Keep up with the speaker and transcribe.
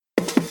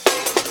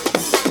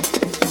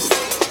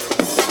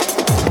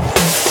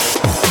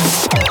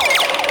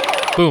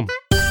Boom.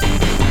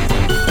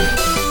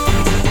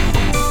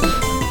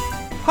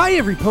 Hi,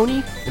 every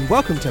pony, and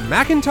welcome to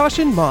Macintosh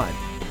and Maud,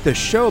 the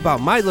show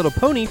about My Little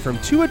Pony from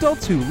two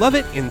adults who love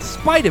it in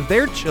spite of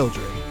their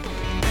children.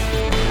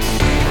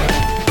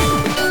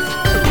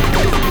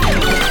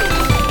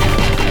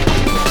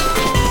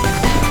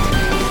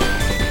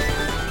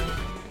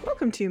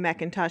 Welcome to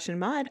Macintosh and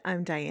Maud.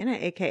 I'm Diana,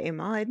 aka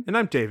Maud. And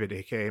I'm David,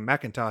 aka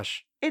Macintosh.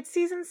 It's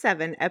season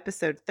 7,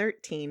 episode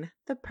 13,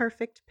 The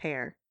Perfect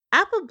Pair.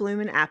 Apple Bloom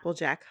and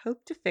Applejack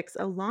hope to fix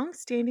a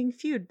long-standing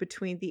feud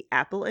between the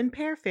Apple and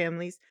Pear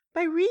families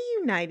by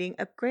reuniting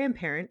a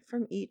grandparent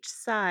from each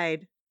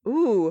side.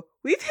 Ooh,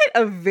 we've hit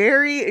a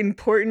very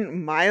important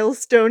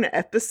milestone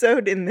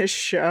episode in this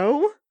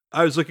show.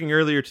 I was looking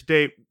earlier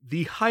today,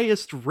 the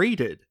highest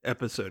rated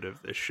episode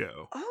of this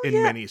show in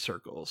many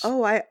circles.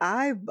 Oh,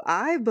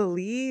 I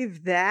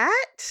believe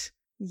that.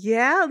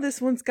 Yeah, this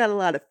one's got a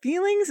lot of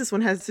feelings. This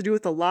one has to do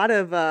with a lot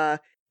of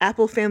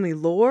Apple family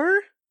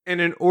lore. And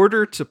in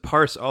order to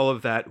parse all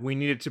of that, we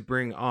needed to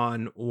bring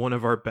on one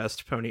of our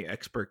best pony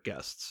expert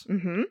guests.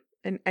 Mm-hmm.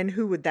 And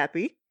who would that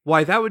be?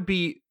 Why, that would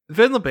be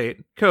Vin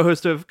LeBate,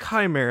 co-host of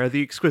Chimera,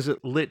 the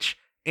Exquisite Lich,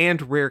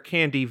 and Rare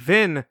Candy.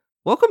 Vin,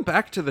 welcome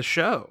back to the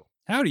show.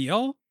 Howdy,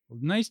 y'all.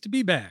 Nice to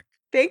be back.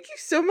 Thank you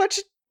so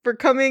much for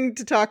coming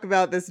to talk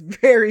about this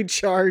very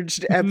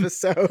charged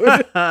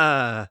episode.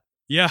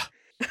 Yeah.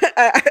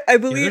 I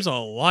believe there's a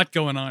lot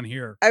going on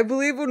here. I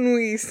believe when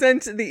we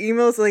sent the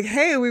emails like,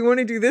 hey, we want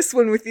to do this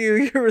one with you,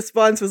 your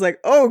response was like,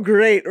 oh,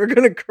 great, we're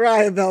going to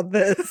cry about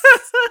this.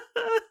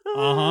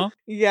 Uh-huh.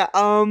 Yeah,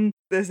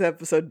 this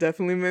episode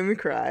definitely made me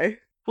cry.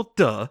 Well,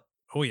 duh.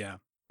 Oh, yeah.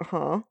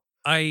 Uh-huh.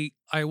 I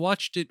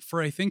watched it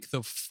for, I think,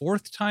 the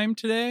 4th time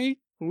today.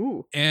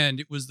 Ooh. And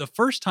it was the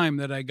first time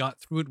that I got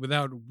through it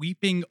without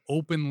weeping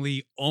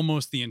openly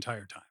almost the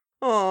entire time.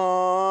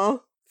 Aw,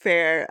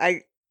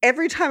 fair.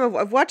 Every time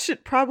I've watched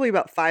it probably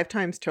about 5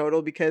 times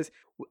total because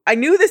I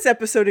knew this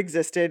episode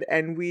existed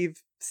and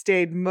we've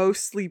stayed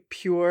mostly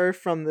pure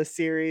from the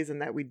series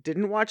and that we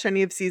didn't watch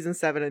any of season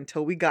 7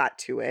 until we got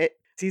to it.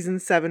 Season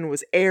 7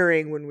 was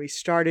airing when we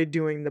started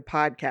doing the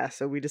podcast.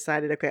 So we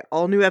decided, okay,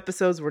 all new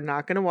episodes we're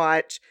not going to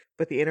watch,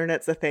 but the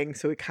internet's a thing.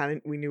 So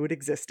we knew it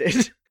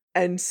existed.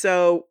 And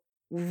so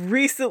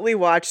recently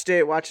watched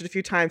it a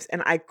few times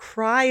and I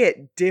cry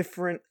at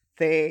different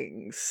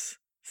things.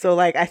 So,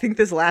 I think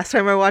this last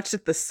time I watched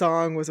it, the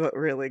song was what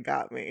really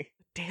got me.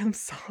 Damn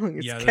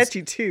song. It's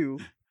catchy, too.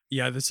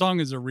 Yeah, the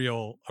song is a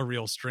real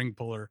string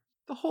puller.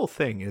 The whole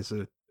thing is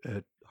a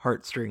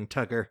heartstring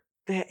tugger.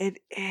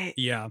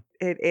 Yeah.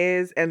 It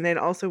is. And then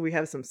also we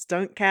have some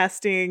stunt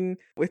casting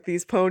with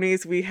these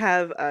ponies. We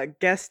have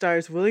guest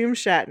stars William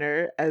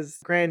Shatner as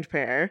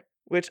Grandpere,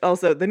 which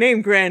also, the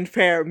name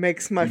Grandpere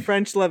makes my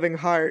French-loving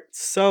heart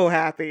so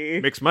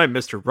happy. Makes my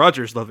Mr.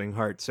 Rogers loving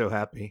heart so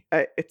happy.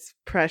 It's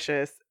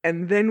precious.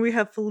 And then we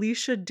have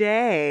Felicia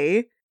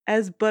Day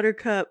as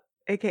Buttercup,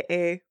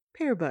 a.k.a.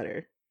 Pear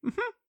Butter.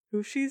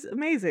 Who she's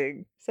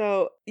amazing.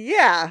 So,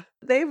 yeah,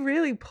 they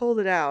really pulled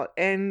it out.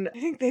 And I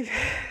think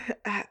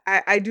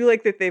I do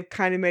like that they've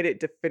kind of made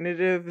it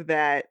definitive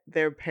that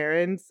their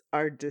parents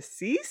are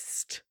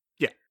deceased.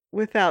 Yeah.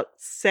 Without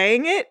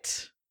saying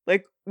it.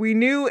 We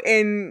knew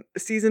in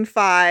season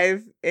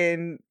 5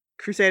 in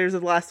Crusaders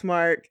of the Lost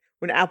Mark,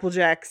 when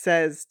Applejack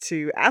says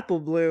to Apple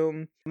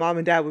Bloom, Mom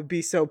and Dad would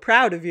be so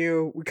proud of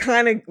you. We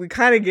kind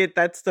of get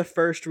that's the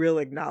first real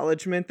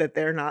acknowledgement that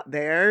they're not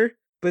there.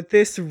 But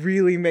this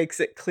really makes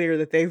it clear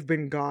that they've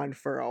been gone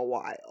for a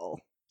while.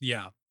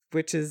 Yeah.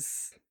 Which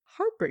is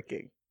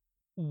heartbreaking.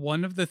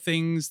 One of the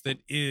things that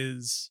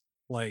is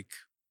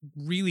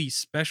really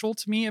special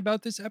to me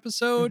about this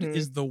episode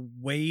is the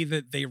way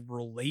that they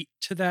relate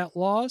to that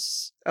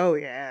loss. Oh,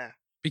 yeah.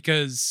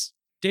 Because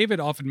David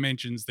often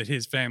mentions that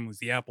his family's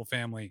the Apple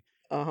family.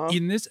 Uh-huh.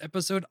 In this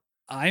episode,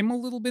 I'm a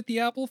little bit the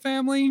Apple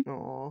family.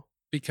 Aww.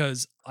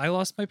 Because I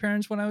lost my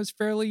parents when I was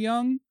fairly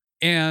young.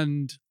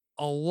 And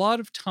a lot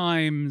of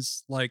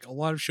times, a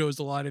lot of shows,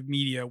 a lot of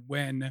media,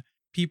 when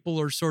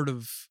people are sort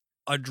of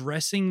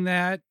addressing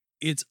that,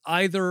 it's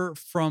either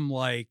from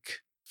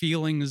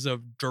feelings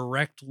of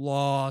direct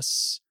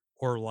loss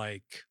or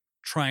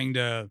trying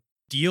to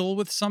deal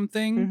with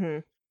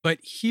something. But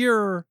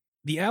here,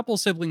 the Apple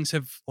siblings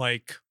have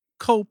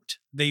coped,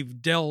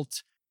 they've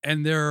dealt,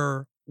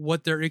 and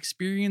what they're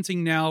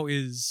experiencing now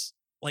is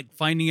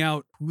finding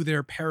out who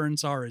their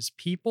parents are as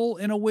people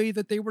in a way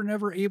that they were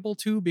never able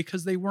to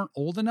because they weren't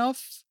old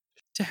enough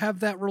to have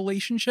that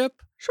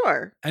relationship.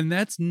 Sure. And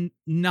that's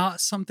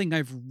not something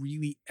I've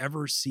really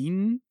ever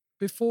seen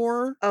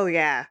before. Oh,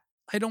 yeah.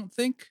 I don't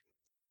think.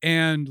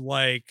 And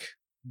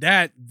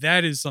that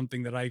is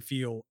something that I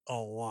feel a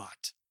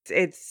lot.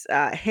 It's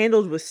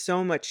handled with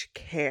so much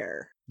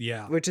care.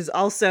 Yeah. Which is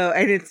also,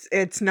 and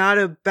it's not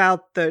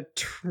about the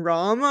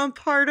trauma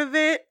part of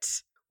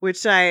it,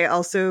 which I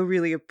also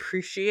really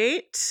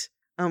appreciate,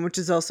 which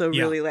is also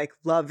really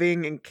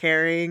loving and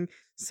caring.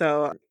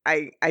 So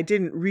I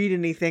didn't read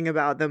anything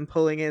about them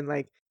pulling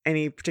in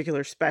any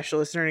particular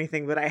specialist or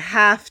anything, but I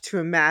have to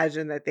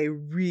imagine that they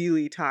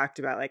really talked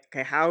about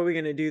okay, how are we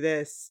going to do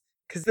this?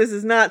 because this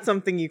is not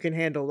something you can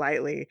handle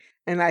lightly.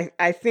 And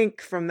I think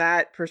from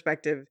that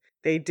perspective,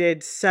 they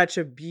did such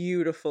a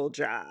beautiful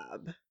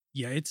job.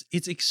 Yeah,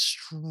 it's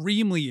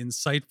extremely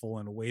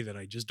insightful in a way that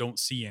I just don't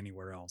see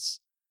anywhere else.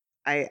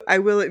 I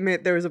will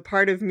admit there was a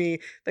part of me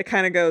that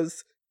kind of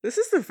goes, this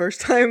is the first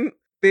time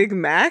Big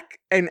Mac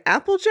and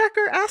Applejack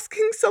are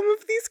asking some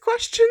of these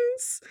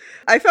questions.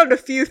 I found a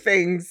few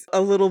things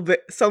a little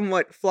bit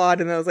somewhat flawed,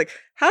 and I was like,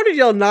 how did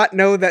y'all not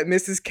know that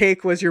Mrs.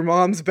 Cake was your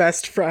mom's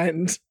best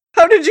friend?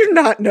 How did you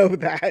not know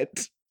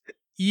that?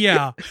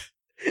 Yeah,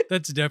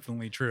 that's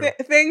definitely true.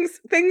 Things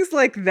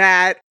like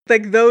that,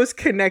 like those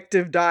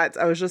connective dots,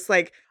 I was just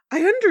like,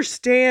 I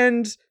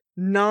understand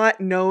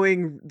not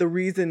knowing the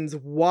reasons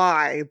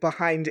why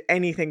behind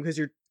anything because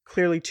you're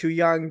clearly too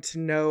young to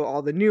know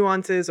all the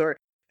nuances, or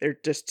they're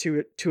just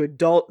too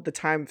adult at the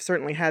time.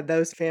 Certainly had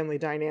those family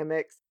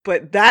dynamics,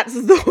 but that's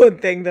the one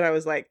thing that I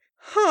was like,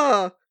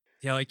 huh.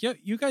 Yeah, like, yeah,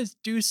 you guys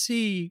do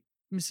see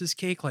Mrs.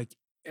 Cake like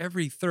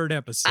every third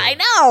episode. I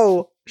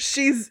know.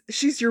 She's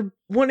your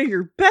one of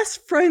your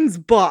best friend's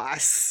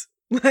boss.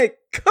 Like,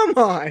 come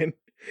on.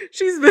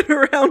 She's been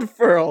around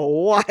for a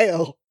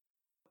while.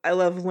 I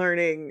love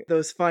learning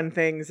those fun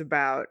things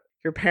about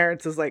your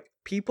parents as like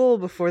people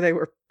before they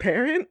were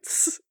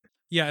parents.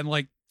 Yeah, and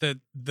like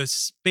the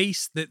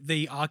space that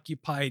they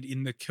occupied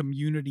in the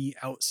community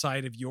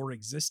outside of your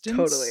existence.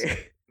 Totally.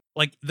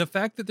 Like the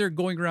fact that they're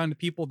going around to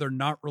people they're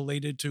not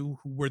related to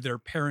who were their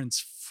parents'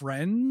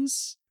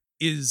 friends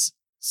is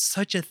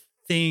such a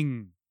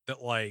thing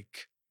that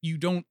like you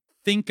don't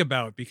think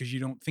about because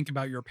you don't think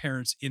about your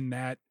parents in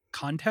that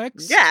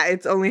context. Yeah,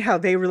 it's only how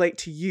they relate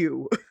to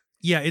you.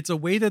 Yeah, it's a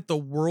way that the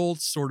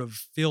world sort of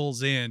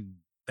fills in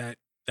that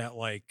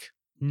like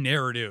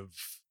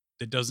narrative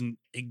that doesn't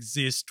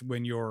exist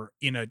when you're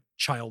in a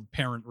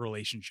child-parent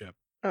relationship.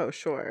 Oh,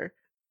 sure.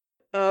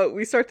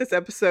 We start this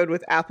episode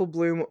with Apple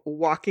Bloom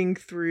walking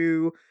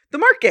through the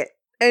market,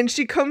 and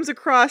she comes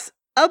across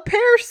a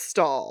pear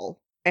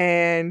stall,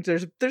 and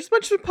there's a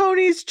bunch of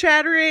ponies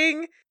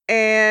chattering,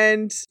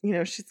 and you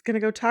know she's gonna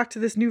go talk to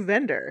this new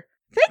vendor.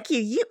 Thank you.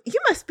 You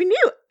must be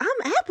new.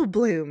 I'm Apple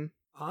Bloom.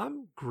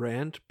 I'm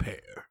Grand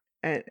Pear.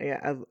 And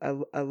yeah,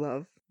 I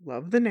love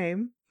the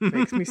name.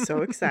 Makes me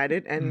so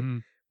excited. And Mm-hmm.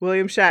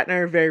 William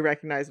Shatner, very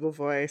recognizable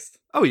voice.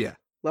 Oh, yeah.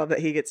 Love that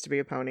he gets to be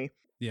a pony.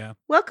 Yeah.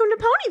 Welcome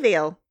to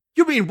Ponyville.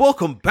 You mean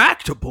welcome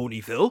back to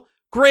Ponyville?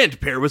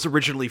 Grand Pear was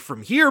originally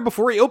from here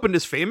before he opened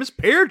his famous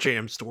Pear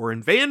Jam store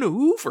in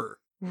Vancouver.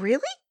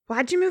 Really?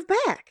 Why'd you move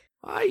back?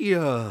 I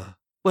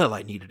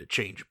needed a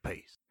change of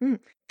pace.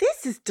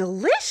 This is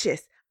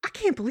delicious. I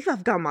can't believe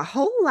I've gone my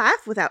whole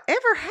life without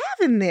ever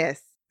having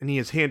this. And he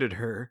has handed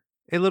her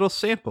a little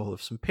sample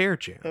of some pear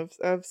jam.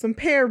 Of some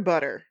pear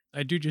butter.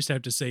 I do just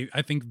have to say,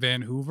 I think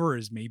Vancouver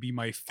is maybe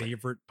my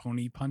favorite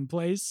pony pun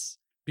place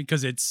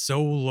because it's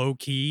so low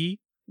key.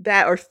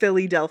 That or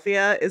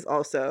Philadelphia is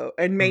also,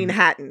 and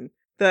Manhattan.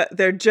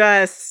 They're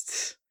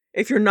just,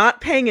 if you're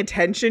not paying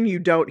attention, you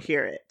don't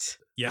hear it.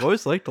 Yeah. I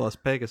always liked Las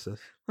Pegasus.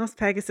 Las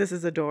Pegasus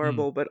is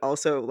adorable, but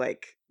also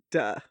like,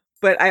 duh.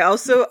 But I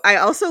also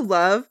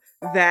love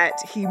that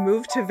he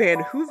moved to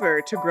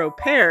Vancouver to grow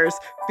pears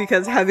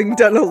because having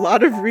done a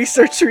lot of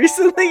research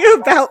recently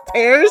about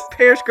pears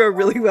grow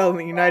really well in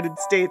the United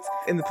States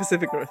in the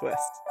Pacific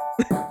Northwest.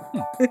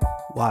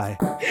 Why?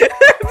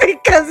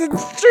 Because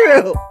it's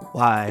true.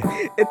 Why?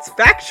 It's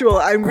factual.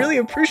 I really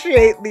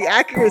appreciate the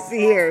accuracy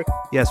here.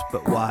 Yes,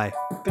 but why?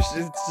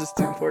 It's just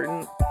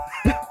important.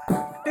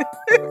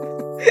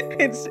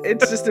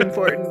 It's just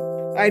important.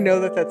 I know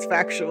that that's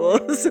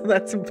factual, so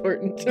that's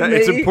important to me.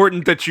 It's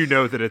important that you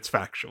know that it's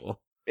factual.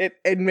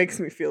 It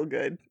makes me feel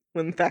good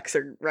when facts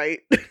are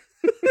right.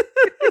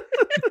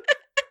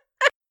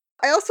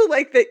 I also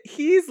like that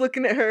he's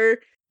looking at her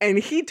and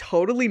he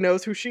totally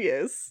knows who she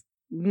is.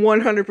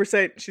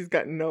 100% she's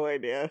got no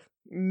idea.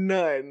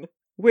 None.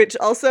 Which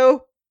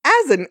also,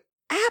 as an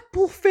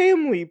Apple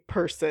family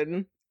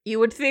person, you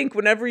would think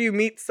whenever you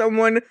meet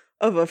someone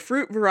of a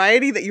fruit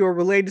variety that you are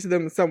related to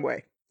them in some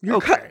way.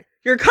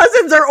 Your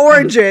cousins are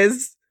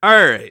oranges. All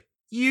right.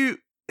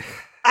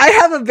 I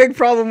have a big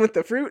problem with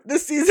the fruit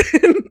this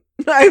season.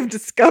 I've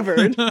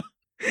discovered.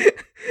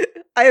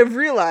 I have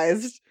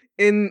realized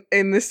in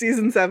the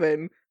season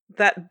 7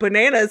 that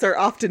bananas are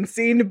often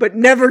seen but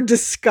never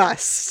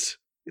discussed.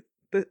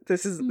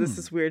 This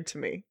is weird to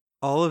me.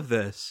 All of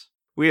this,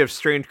 we have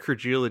strained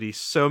credulity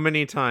so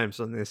many times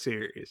on this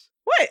series.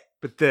 What?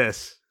 But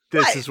this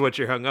What? is what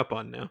you're hung up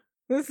on now.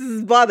 This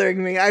is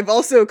bothering me. I've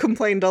also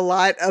complained a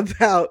lot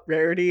about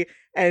Rarity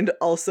and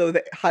also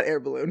the hot air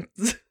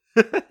balloons.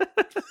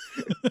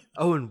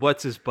 Oh, and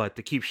what's his butt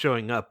that keeps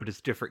showing up, but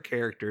it's different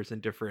characters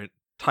and different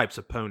types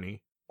of pony.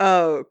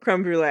 Oh,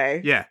 Creme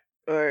Brulee. Yeah.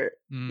 Or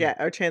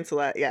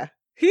Chancelat. Yeah.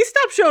 He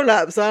stopped showing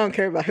up, so I don't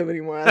care about him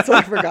anymore. That's why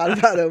I forgot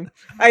about him.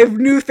 I have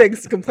new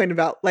things to complain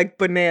about, like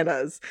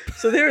bananas.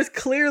 So there is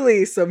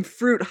clearly some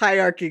fruit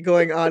hierarchy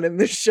going on in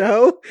this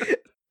show,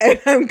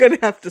 and I'm going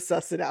to have to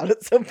suss it out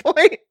at some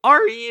point.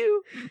 Are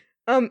you?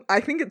 I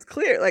think it's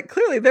clear. Like,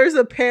 clearly there's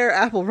a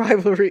pear-apple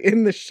rivalry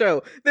in the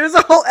show. There's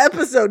a whole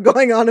episode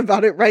going on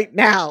about it right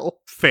now.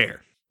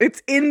 Fair.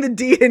 It's in the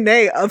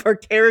DNA of our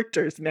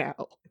characters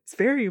now. It's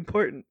very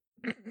important.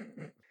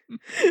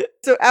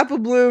 So Apple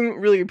Bloom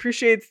really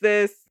appreciates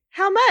this.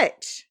 How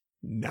much?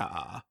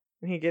 Nah.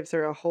 And he gives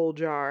her a whole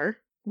jar.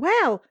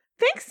 Well,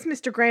 thanks,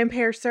 Mr.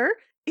 Grandpere, sir.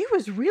 It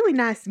was really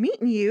nice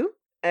meeting you.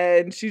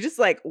 And she just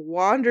like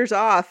wanders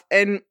off.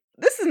 And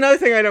this is another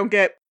thing I don't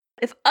get.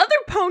 If other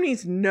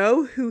ponies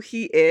know who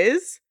he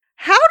is,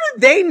 how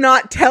did they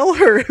not tell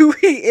her who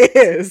he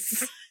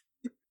is?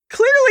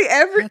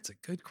 Clearly That's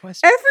a good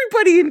question.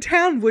 everybody in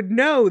town would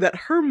know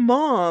that her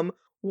mom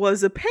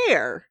was a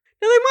pear.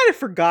 Now, they might have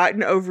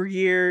forgotten over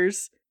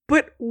years,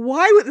 but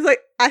why would, like,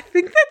 I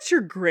think that's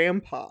your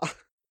grandpa.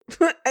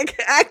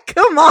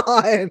 Come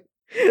on.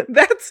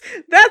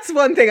 That's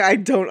one thing I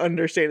don't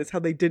understand is how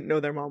they didn't know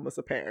their mom was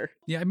a pear.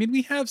 Yeah, I mean,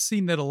 we have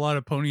seen that a lot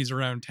of ponies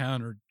around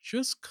town are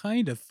just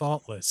kind of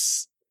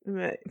thoughtless.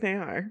 They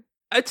are.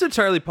 It's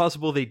entirely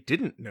possible they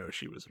didn't know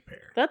she was a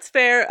pear. That's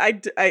fair.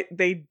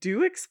 They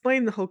do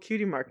explain the whole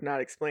cutie mark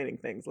not explaining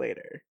things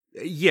later.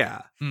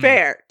 Yeah.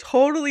 Fair.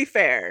 Totally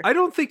fair. I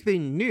don't think they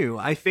knew.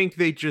 I think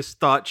they just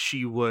thought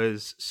she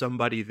was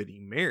somebody that he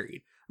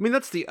married. I mean,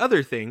 that's the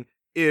other thing.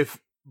 If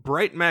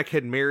Bright Mac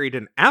had married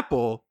an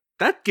apple,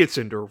 that gets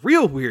into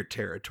real weird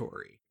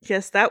territory.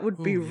 Yes, that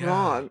would be Ooh, yeah.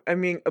 wrong. I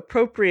mean,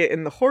 appropriate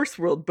in the horse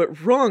world,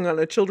 but wrong on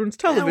a children's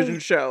television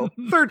show.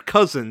 Third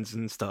cousins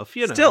and stuff,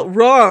 you know. Still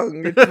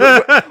wrong.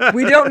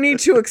 We don't need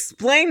to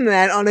explain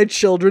that on a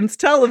children's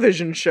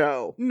television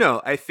show.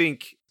 No, I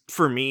think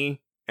for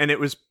me, and it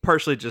was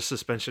partially just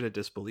suspension of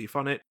disbelief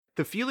on it,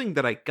 the feeling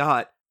that I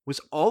got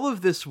was all of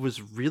this was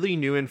really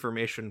new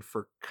information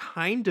for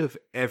kind of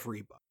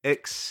everybody,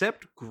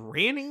 except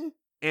Granny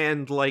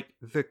and like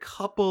the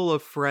couple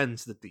of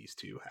friends that these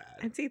two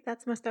had. And see,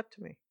 that's messed up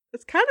to me.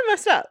 It's kind of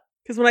messed up.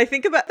 Because when I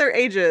think about their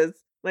ages,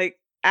 like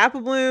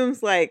Apple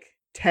Bloom's like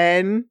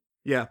 10.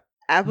 Yeah.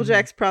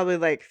 Applejack's probably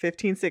like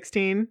 15,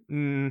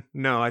 16.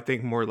 No, I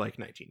think more like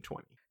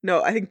 1920.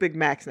 No, I think Big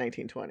Mac's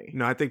 1920.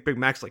 No, I think Big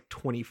Mac's like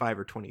 25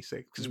 or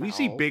 26. Because we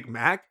see No. Big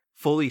Mac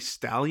fully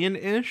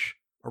stallion-ish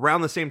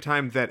around the same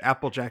time that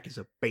Applejack is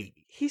a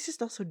baby. He's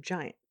just also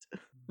giant.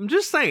 I'm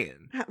just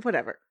saying.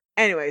 Whatever.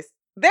 Anyways,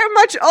 they're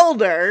much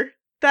older.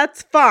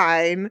 That's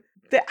fine.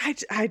 I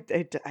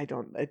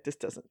don't, it just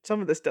doesn't,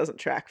 some of this doesn't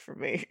track for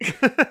me.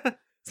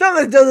 Some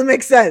of this doesn't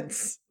make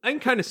sense. I can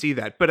kind of see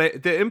that,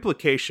 but the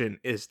implication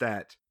is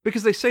that,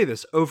 because they say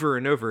this over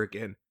and over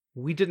again,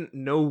 we didn't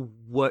know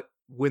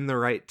when the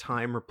right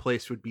time or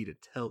place would be to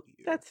tell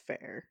you. That's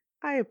fair.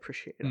 I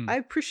appreciate it. Mm. I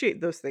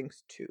appreciate those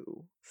things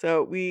too.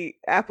 So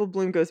Apple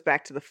Bloom goes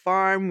back to the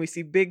farm. We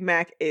see Big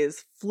Mac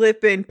is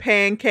flipping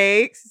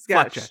pancakes. He's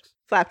got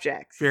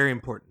flapjacks. Very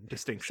important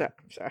distinction.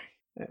 Sorry.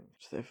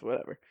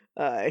 Whatever.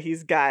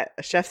 He's got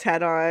a chef's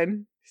hat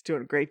on. He's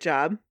doing a great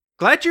job.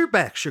 Glad you're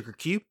back, Sugar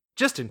Cube.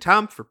 Just in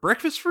time for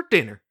breakfast for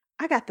dinner.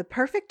 I got the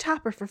perfect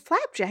topper for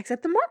flapjacks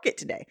at the market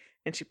today.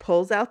 And she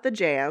pulls out the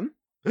jam.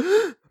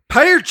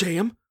 Pear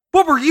jam?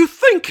 What were you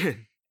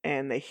thinking?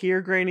 And they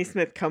hear Granny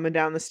Smith coming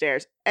down the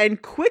stairs.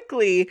 And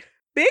quickly,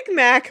 Big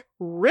Mac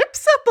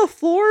rips up a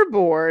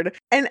floorboard,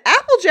 and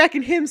Applejack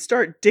and him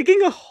start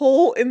digging a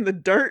hole in the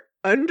dirt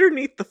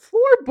underneath the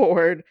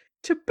floorboard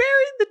to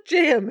bury the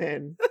jam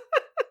in.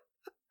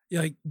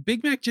 Yeah, like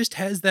Big Mac just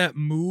has that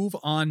move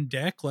on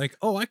deck. Like,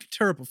 oh, I could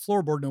tear up a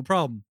floorboard, no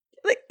problem.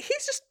 Like,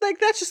 he's just like,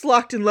 that's just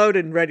locked and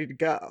loaded and ready to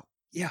go.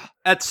 Yeah.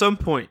 At some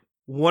point,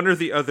 one or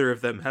the other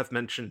of them have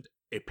mentioned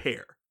a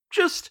pear.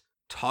 Just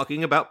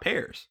talking about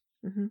pears.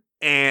 Mm-hmm.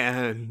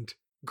 And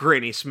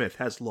Granny Smith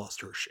has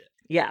lost her shit.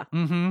 Yeah.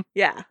 Mm-hmm.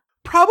 Yeah.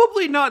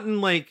 Probably not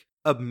in like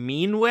a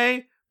mean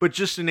way, but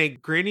just in a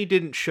Granny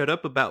didn't shut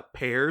up about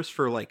pears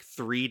for like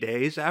 3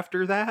 days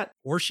after that.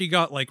 Or she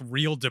got like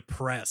real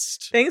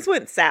depressed. Things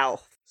went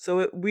south.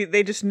 So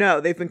they just know.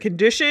 They've been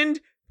conditioned.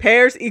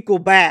 Pears equal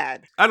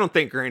bad. I don't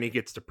think Granny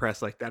gets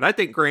depressed like that. I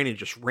think Granny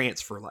just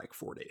rants for like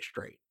 4 days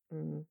straight.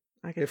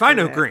 If I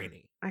know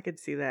Granny. I could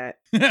see that.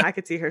 I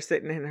could see her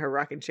sitting in her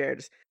rocking chair.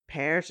 Just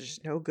pears are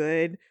just no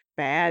good.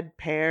 Bad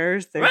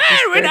pears. When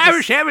I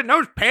was having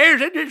those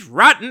pears, they just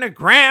rot in the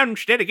ground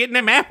instead of getting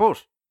them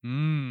apples.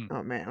 Mm.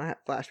 Oh man, I have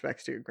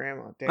flashbacks to your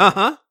grandma. Damn.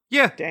 Uh-huh.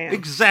 Yeah, Damn.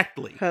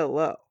 exactly.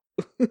 Hello.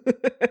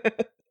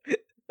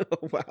 Oh,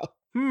 wow.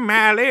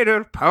 My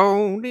little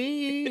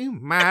pony,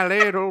 my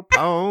little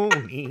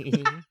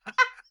pony.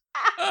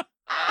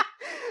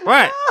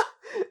 What?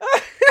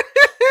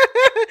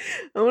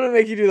 I'm going to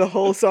make you do the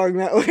whole song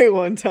that way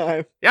one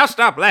time. Y'all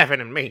stop laughing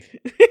at me.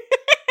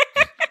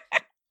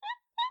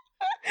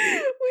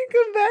 We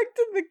come back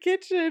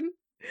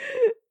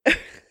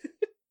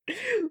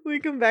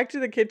to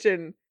the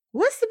kitchen.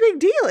 What's the big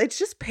deal? It's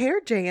just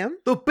pear jam.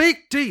 The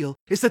big deal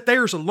is that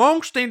there's a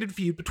long-standing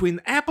feud between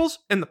the apples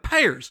and the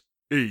pears.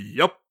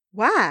 Yup.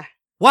 Why?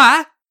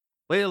 Why?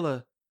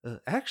 Well,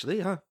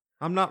 actually,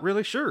 I'm not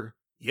really sure.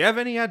 You have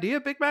any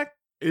idea, Big Mac?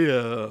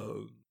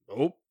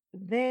 Nope.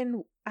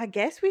 Then I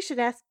guess we should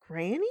ask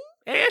Granny?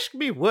 Ask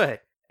me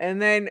what?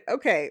 And then,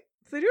 okay,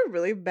 So they do a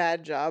really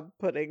bad job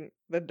putting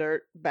the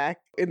dirt back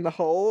in the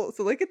hole.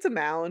 So like it's a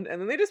mound, and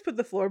then they just put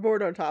the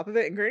floorboard on top of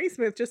it, and Granny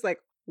Smith just like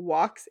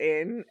walks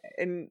in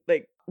and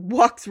like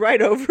walks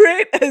right over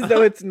it as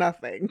though it's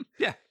nothing.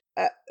 Yeah.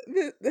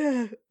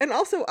 And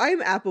also,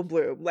 I'm Apple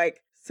Bloom.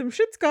 Like, some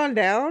shit's gone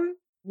down.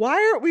 Why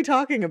aren't we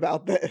talking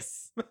about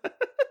this?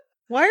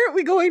 Why aren't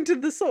we going to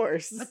the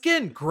source?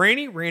 Again,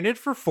 Granny ranted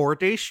for 4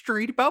 days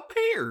straight about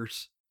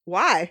pears.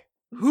 Why?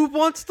 Who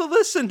wants to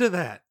listen to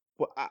that?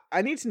 Well,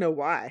 I need to know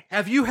why.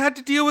 Have you had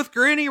to deal with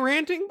Granny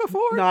ranting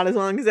before? Not as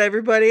long as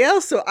everybody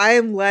else, so I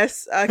am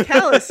less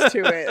callous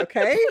to it,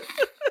 okay?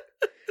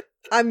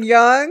 I'm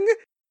young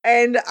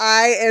and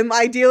I am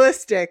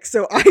idealistic,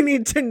 so I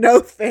need to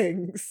know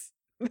things.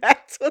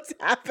 That's what's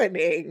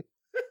happening.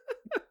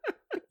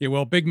 Yeah,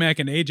 well, Big Mac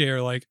and AJ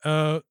are like,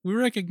 we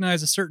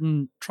recognize a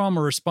certain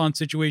trauma response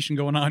situation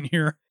going on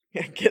here.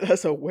 Yeah, get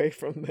us away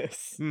from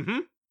this.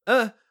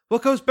 Mm-hmm.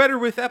 What goes better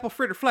with apple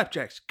fritter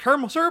flapjacks?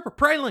 Caramel syrup or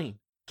praline?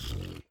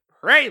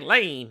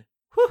 Praline.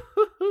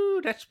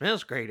 Whoo, that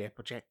smells great,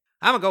 Applejack.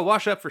 I'm gonna go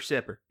wash up for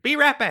supper. Be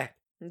right back.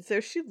 And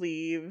so she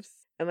leaves,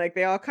 and like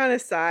they all kind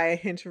of sigh a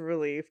hint of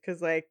relief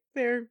because like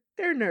they're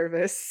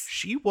nervous.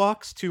 She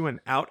walks to an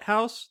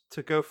outhouse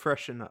to go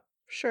freshen up.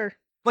 Sure.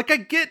 Like, I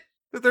get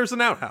that there's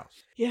an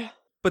outhouse, Yeah.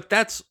 but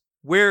that's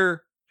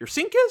where your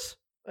sink is?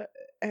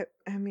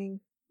 I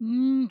mean,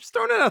 Just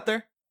throwing it out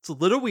there. It's a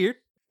little weird.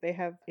 they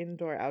have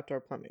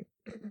indoor-outdoor plumbing.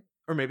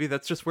 Or maybe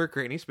that's just where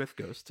Granny Smith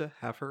goes to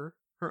have her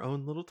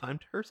own little time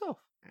to herself.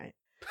 Right.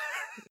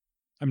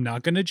 I'm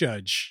not going to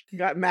judge. You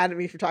got mad at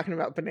me for talking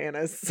about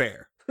bananas.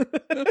 Fair.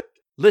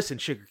 Listen,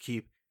 Sugar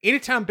Cube.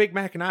 Anytime Big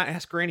Mac and I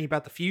ask Granny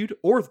about the feud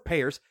or the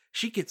pears,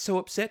 she gets so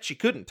upset she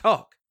couldn't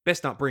talk.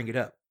 Best not bring it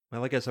up.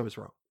 Well, I guess I was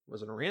wrong.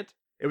 Wasn't a rant?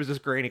 It was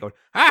just Granny going,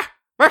 Oh,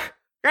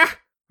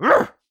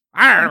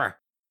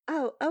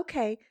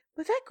 okay.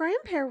 But that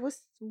grandpa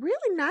was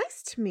really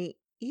nice to me,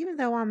 even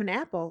though I'm an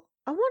apple.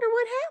 I wonder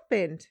what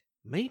happened.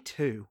 Me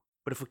too.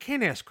 But if we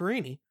can't ask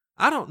Granny,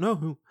 I don't know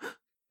who.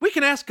 We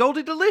can ask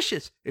Goldie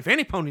Delicious. If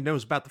any pony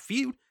knows about the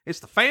feud, it's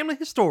the family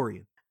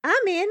historian.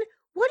 I'm in.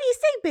 What do you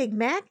say, Big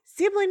Mac?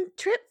 Sibling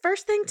trip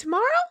first thing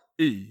tomorrow?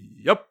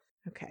 Yup.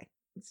 Okay.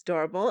 It's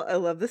adorable. I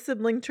love the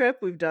sibling trip.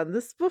 We've done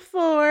this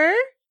before.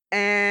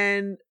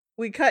 And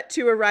we cut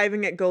to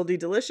arriving at Goldie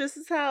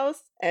Delicious's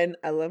house. And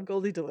I love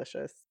Goldie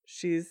Delicious.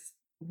 She's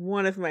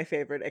one of my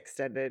favorite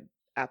extended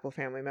Apple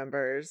family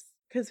members.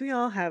 Because we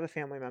all have a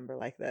family member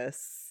like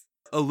this.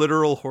 A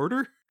literal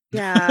hoarder?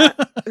 Yeah.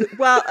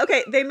 Well,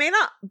 okay. They may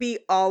not be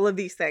all of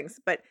these things,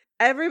 but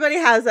everybody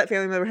has that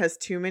family member has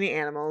too many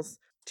animals,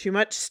 too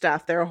much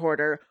stuff. They're a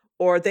hoarder.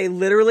 Or they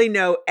literally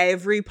know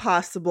every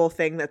possible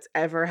thing that's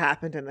ever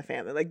happened in the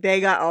family. Like, they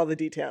got all the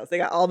details. They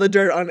got all the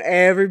dirt on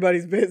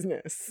everybody's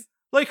business.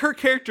 Like, her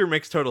character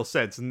makes total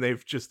sense, and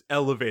they've just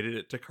elevated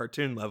it to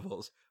cartoon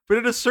levels. But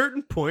at a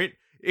certain point,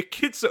 it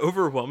gets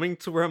overwhelming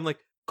to where I'm like,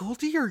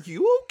 Goldie, are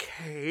you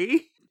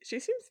okay? She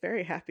seems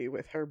very happy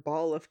with her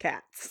ball of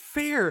cats.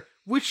 Fair,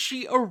 which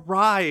she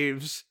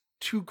arrives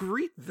to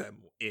greet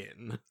them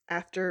in.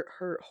 After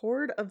her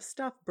hoard of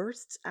stuff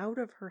bursts out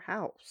of her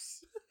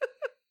house.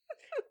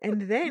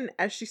 And then,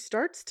 as she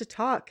starts to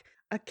talk,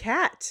 a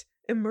cat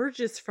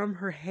emerges from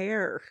her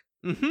hair.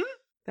 Mm-hmm.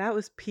 That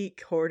was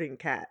peak hoarding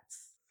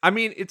cats. I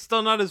mean, it's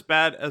still not as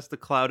bad as the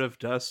cloud of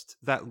dust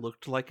that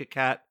looked like a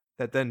cat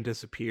that then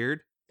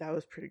disappeared. That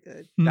was pretty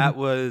good. That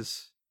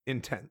was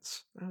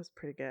intense. That was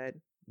pretty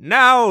good.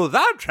 Now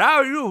that's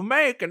how you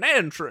make an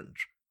entrance.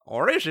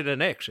 Or is it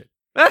an exit?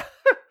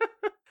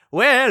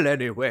 Well,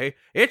 anyway,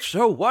 it's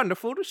so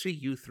wonderful to see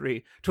you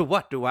three. To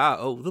what do I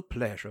owe the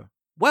pleasure?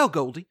 Well,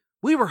 Goldie,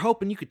 we were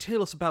hoping you could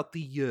tell us about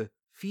the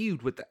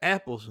feud with the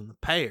apples and the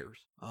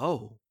pears.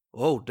 Oh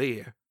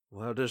dear.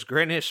 Well, does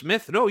Granny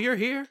Smith know you're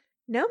here?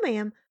 No,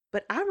 ma'am,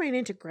 but I ran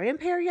into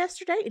Grandpa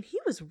yesterday and he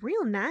was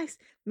real nice.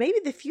 Maybe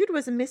the feud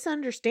was a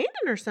misunderstanding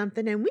or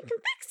something and we can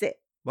fix it.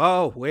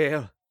 Oh,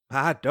 well,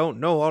 I don't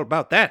know all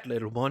about that,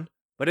 little one.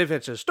 But if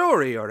it's a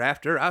story you're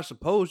after, I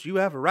suppose you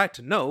have a right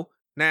to know.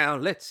 Now,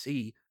 let's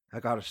see. I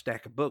got a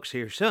stack of books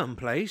here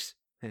someplace.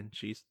 And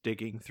she's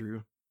digging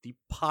through the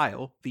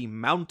pile, the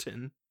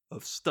mountain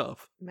of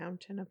stuff.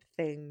 Mountain of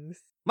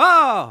things.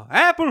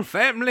 Apple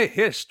Family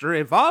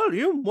History,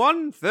 Volume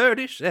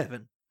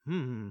 137.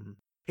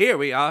 Here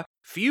we are.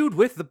 Feud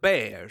with the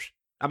pears.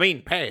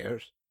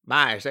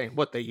 Mice ain't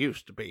what they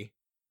used to be.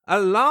 A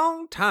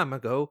long time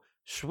ago,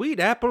 Sweet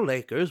Apple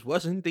Acres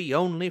wasn't the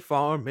only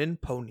farm in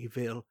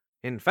Ponyville.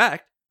 In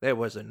fact, there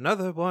was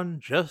another one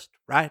just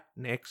right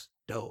next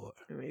door.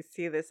 And we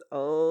see this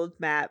old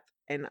map,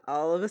 and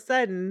all of a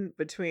sudden,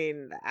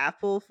 between the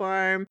apple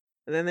farm,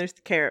 and then there's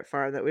the carrot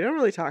farm that we don't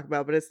really talk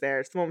about, but it's there.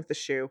 It's the one with the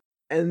shoe.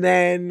 And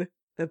then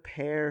the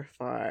pear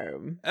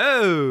farm.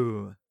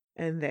 Oh!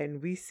 And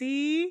then we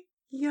see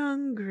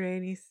young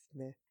Granny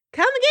Smith.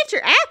 Come and get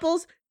your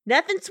apples.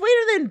 Nothing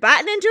sweeter than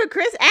biting into a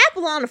crisp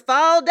apple on a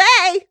fall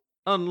day.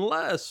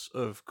 Unless,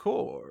 of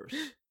course,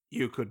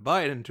 you could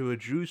bite into a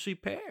juicy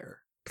pear.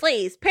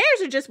 Please,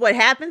 pears are just what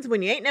happens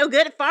when you ain't no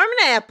good at farming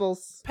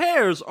apples.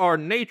 Pears are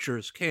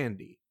nature's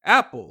candy.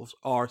 Apples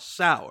are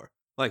sour,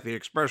 like the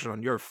expression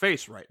on your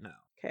face right now.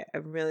 Okay, I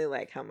really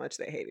like how much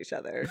they hate each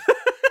other.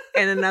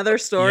 In another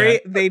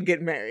story, they'd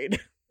get married.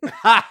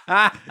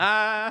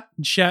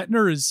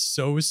 Shatner is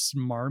so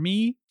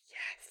smarmy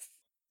Yes.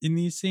 in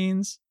these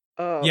scenes.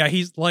 Oh. Yeah,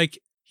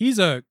 he's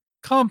a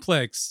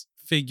complex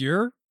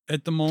figure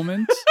at the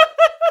moment.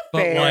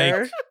 But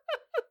Fair. like,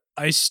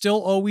 I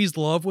still always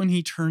love when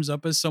he turns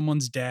up as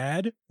someone's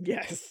dad.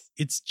 Yes.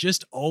 It's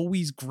just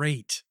always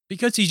great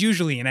because he's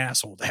usually an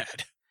asshole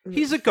dad.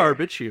 He's a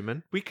garbage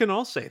human. We can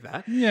all say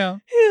that. Yeah.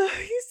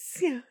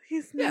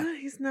 He's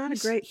not a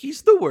great.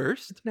 He's the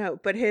worst. No,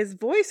 but his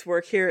voice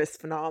work here is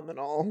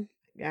phenomenal.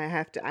 I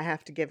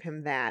have to give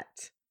him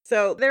that.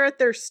 So they're at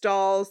their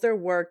stalls, they're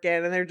working,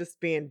 and they're just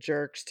being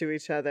jerks to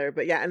each other.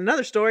 But yeah,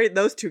 another story,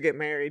 those two get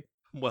married.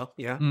 Well,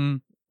 yeah.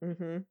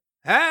 Mm-hmm.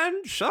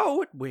 And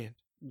so it went.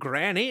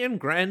 Granny and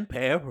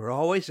Grandpa were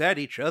always at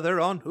each other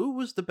on who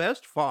was the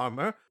best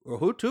farmer or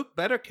who took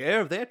better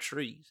care of their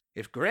trees.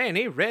 If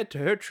Granny read to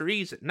her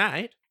trees at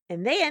night,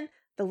 And then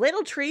the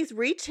little trees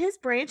reached his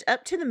branch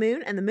up to the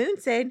moon, and the moon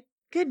said,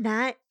 "Good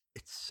night."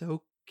 it's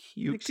so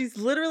cute. Like she's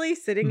literally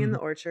sitting in the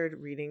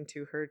orchard reading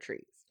to her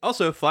trees.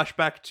 Also,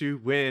 flashback to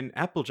when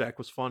Applejack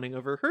was fawning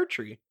over her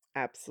tree.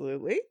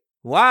 Absolutely.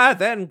 Why,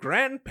 then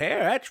Grandpa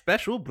had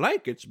special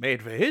blankets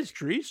made for his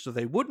trees so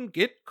they wouldn't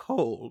get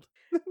cold.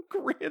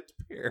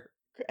 Grandpa.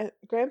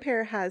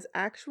 Grandpa has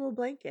actual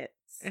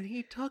blankets. And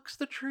he tucks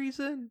the trees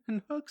in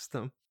and hugs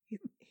them.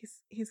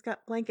 He's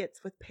got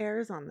blankets with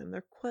pears on them.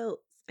 They're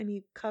quilts. And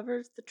he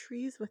covers the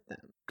trees with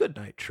them. Good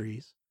night,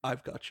 trees.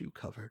 I've got you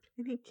covered.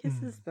 And he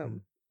kisses Mm-hmm.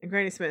 them. And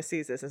Granny Smith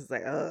sees this and is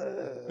like,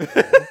 ugh.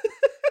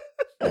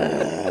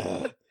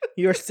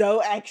 You're so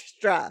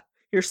extra.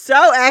 You're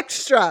so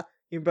extra.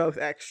 You're both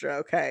extra,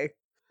 okay?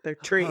 They're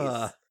trees.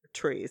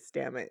 Trees,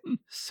 damn it.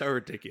 So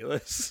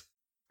ridiculous.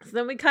 So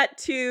then we cut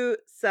to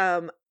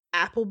some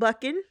apple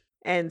bucking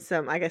and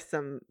some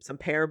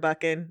pear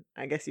bucking.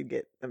 I guess you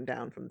get them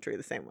down from the tree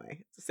the same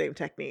way. It's the same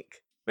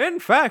technique. In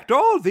fact,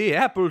 all the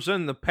apples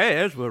and the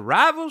pears were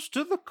rivals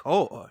to the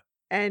core.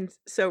 And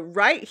so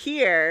right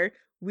here,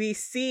 we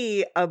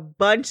see a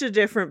bunch of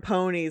different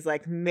ponies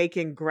like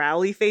making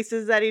growly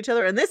faces at each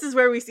other. And this is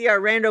where we see our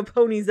rando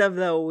ponies of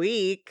the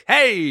week.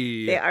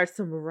 Hey! They are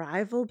some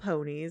rival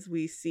ponies.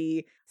 We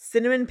see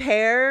Cinnamon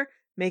Pear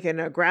making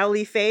a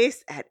growly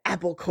face at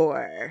Apple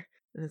Core.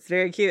 And it's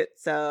very cute.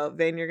 So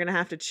then you're going to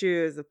have to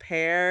choose a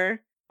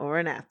pear or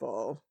an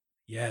apple.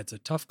 Yeah, it's a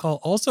tough call.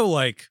 Also,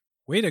 like,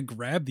 way to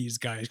grab these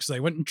guys because I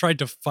went and tried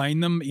to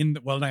find them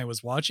when I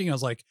was watching. I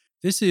was like,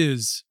 this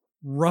is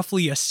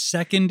roughly a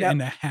second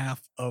and a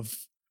half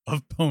of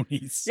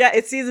ponies. Yeah,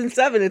 it's season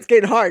 7. It's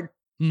getting hard.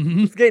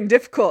 Mm-hmm. It's getting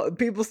difficult.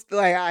 People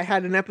like, I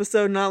had an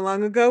episode not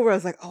long ago where I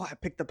was like, oh, I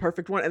picked the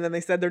perfect one. And then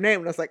they said their name.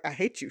 And I was like, I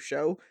hate you,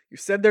 show. You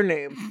said their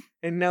name.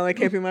 And now they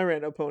can't be my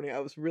rando pony. I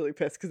was really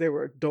pissed because they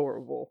were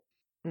adorable.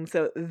 And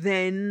so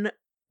then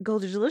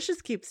Golden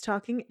Delicious keeps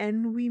talking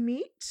and we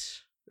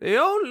meet. The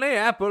only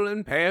apple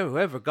and pear who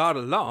ever got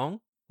along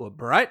were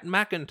Bright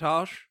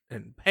Macintosh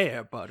and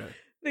Pear Butter.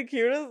 The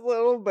cutest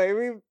little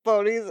baby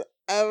ponies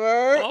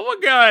ever. Oh my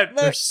god!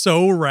 They're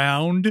so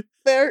round.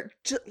 They're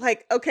just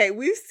like, okay,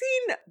 we've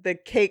seen the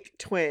Cake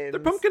Twins.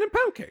 They're pumpkin and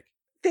pound cake.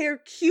 They're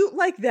cute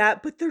like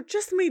that, but they're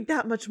just made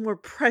that much more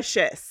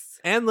precious.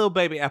 And little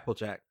baby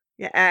Applejack.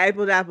 Yeah,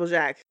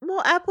 Applejack.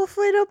 More apple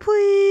Play-Doh,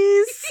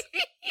 please.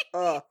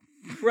 Oh,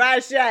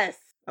 precious.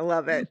 I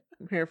love it.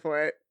 I'm here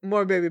for it.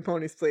 More baby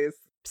ponies, please.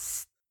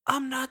 Psst,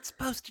 I'm not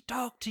supposed to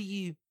talk to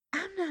you.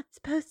 I'm not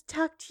supposed to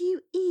talk to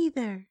you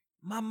either.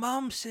 My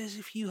mom says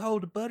if you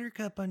hold a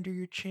buttercup under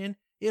your chin,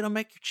 it'll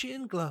make your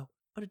chin glow.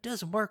 But it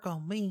doesn't work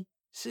on me.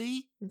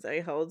 See? And so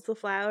he holds the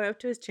flower up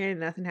to his chin and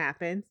nothing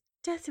happens.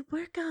 Does it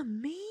work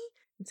on me?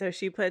 And so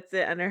she puts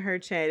it under her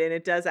chin and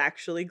it does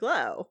actually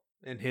glow.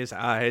 And his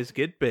eyes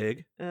get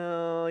big.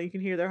 Oh, you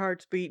can hear their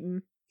hearts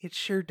beating. It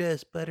sure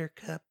does,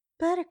 Buttercup.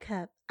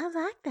 Buttercup. I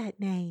like that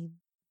name.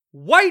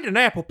 Wait an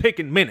apple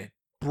picking minute.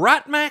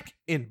 Bright Mac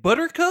and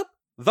Buttercup?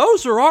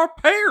 Those are our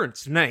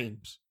parents'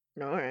 names.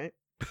 All right.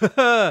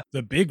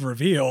 The big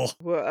reveal.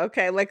 Well,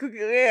 okay. Like,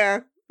 yeah.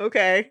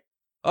 Okay.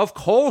 Of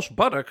course,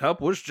 Buttercup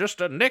was just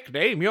a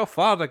nickname your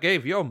father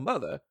gave your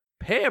mother.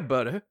 Pear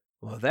Butter,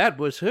 well, that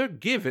was her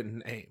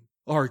given name.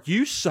 Are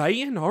you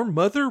saying our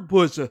mother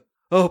was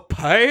a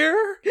pear?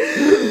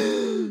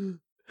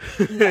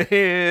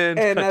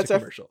 And that's our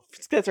commercial.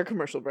 That's our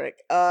commercial break.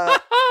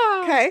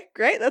 Okay,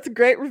 great. That's a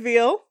great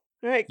reveal.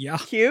 All right. Yeah.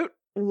 Cute.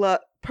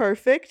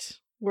 Perfect.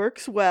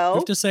 Works I well.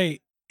 have to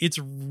say, it's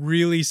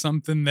really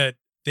something that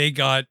they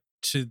got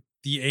to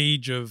the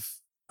age of,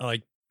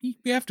 like, we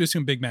have to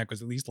assume Big Mac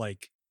was at least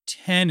like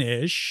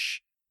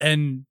 10-ish,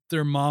 and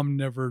their mom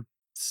never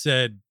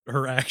said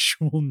her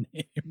actual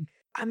name.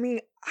 I mean,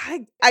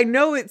 I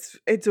know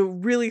it's a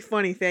really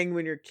funny thing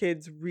when your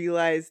kids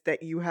realize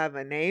that you have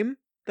a name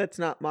that's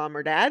not mom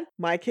or dad.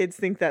 My kids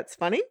think that's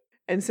funny.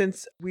 And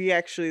since we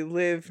actually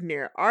live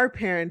near our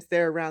parents,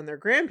 they're around their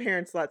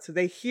grandparents a lot, so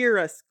they hear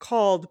us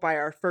called by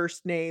our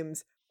first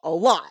names a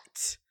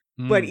lot.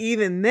 But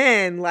even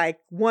then, like,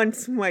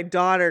 once my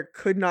daughter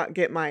could not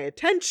get my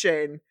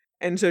attention,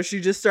 and so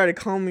she just started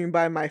calling me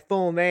by my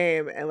full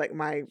name and like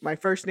my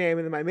first name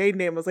and then my maiden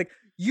name. I was like,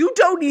 you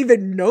don't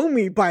even know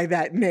me by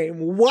that name.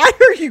 Why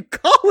are you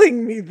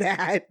calling me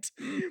that?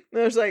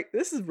 And I was like,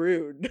 this is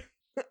rude.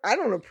 I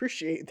don't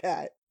appreciate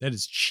that. That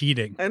is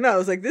cheating. I know. I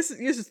was like, this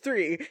is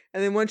 3.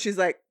 And then once she's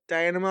like,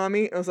 Diana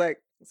Mommy, I was like,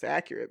 it's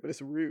accurate, but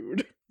it's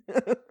rude.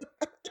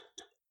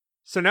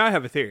 So now I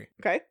have a theory.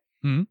 Okay.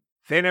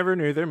 They never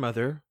knew their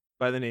mother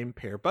by the name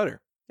Pear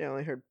Butter. They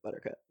only heard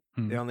Buttercup.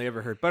 They only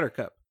ever heard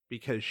Buttercup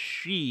because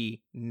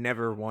she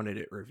never wanted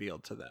it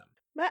revealed to them.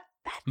 That's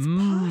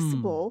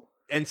possible.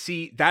 And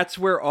see, that's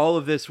where all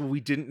of this,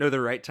 we didn't know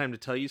the right time to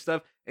tell you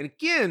stuff. And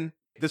again,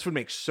 this would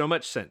make so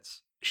much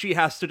sense. She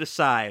has to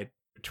decide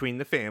between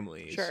the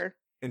families. Sure.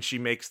 And she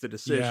makes the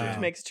decision. Yeah. She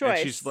makes a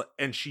choice.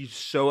 And she's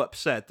so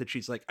upset that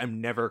she's like,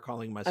 I'm never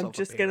calling myself I'm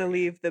just a going to Pear.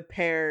 leave the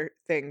pear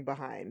thing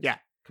behind. Yeah,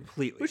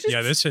 completely. Which is,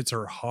 Yeah, this hits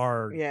her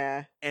hard.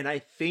 yeah. And I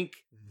think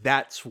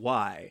that's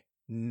why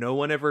no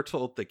one ever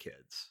told the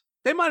kids.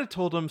 They might have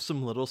told them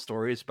some little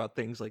stories about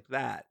things like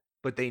that,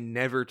 but they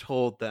never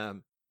told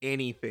them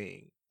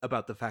anything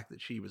about the fact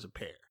that she was a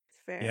pear. It's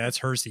fair. Yeah, it's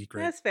her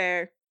secret. That's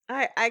fair.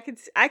 I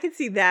could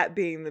see that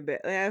being the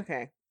bit.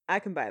 Okay. I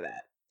can buy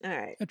that. All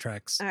right. That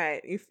tracks. All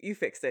right. You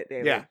fixed it,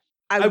 David. Yeah.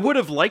 I I would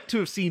have liked to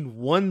have seen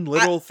one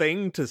little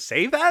thing to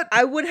say that.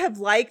 I would have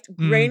liked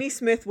Granny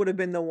Smith would have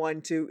been the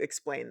one to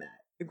explain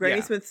that. Granny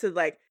Yeah. Smith said,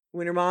 like,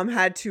 when her mom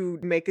had to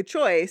make a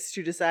choice,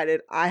 she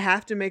decided, I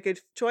have to make a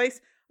choice.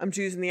 I'm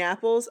choosing the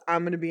apples.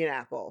 I'm going to be an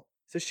apple.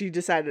 So she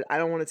decided, I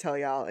don't want to tell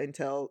y'all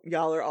until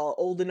y'all are all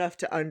old enough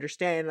to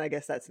understand. And I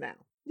guess that's now.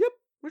 Yep.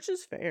 Which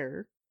is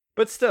fair.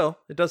 But still,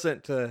 it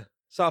doesn't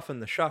soften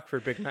the shock for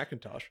Big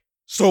Macintosh.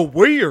 So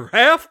we are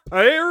half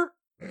pear?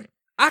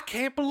 I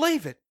can't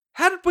believe it.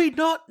 How did we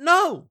not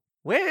know?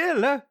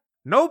 Well,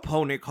 no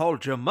pony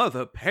called your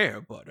mother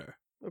Pear Butter.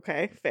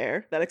 Okay,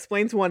 fair. That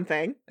explains one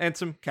thing. And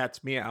some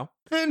cats meow.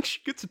 And she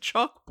gets a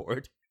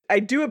chalkboard. I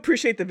do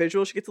appreciate the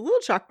visual. She gets a little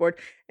chalkboard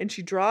and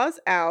she draws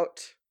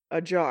out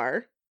a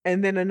jar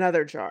and then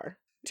another jar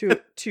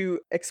to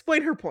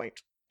explain her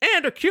point.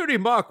 And a cutie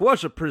mark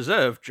was a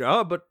preserved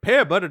jar, but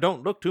pear butter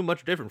don't look too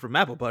much different from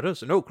apple butter,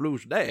 so no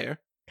clues there.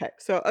 Okay,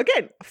 so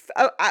again,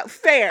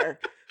 fair.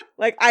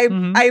 Like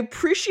I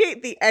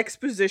appreciate the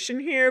exposition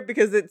here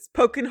because it's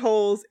poking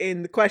holes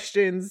in the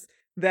questions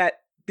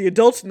that the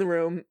adults in the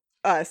room,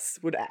 us,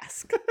 would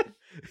ask.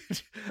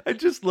 I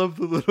just love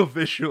the little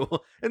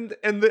visual and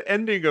the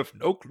ending of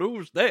no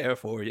clues there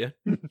for you.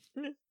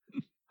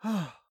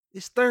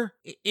 Is there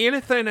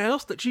anything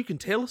else that you can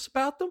tell us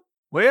about them?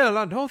 Well,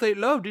 I know they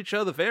loved each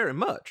other very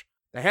much.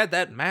 They had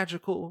that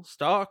magical,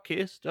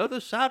 star-kissed, other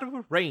side of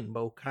a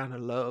rainbow kind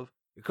of love.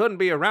 You couldn't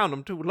be around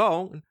them too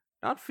long and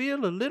not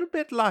feel a little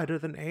bit lighter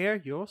than air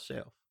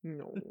yourself.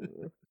 No.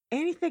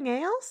 Anything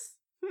else?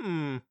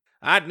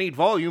 I'd need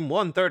volume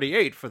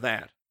 138 for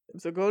that.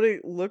 So Goldie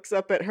looks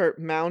up at her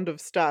mound of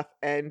stuff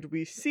and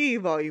we see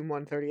volume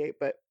 138,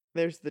 but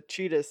there's the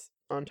cheetahs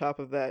on top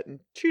of that. And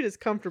cheetah's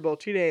comfortable.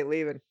 Cheetah ain't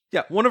leaving.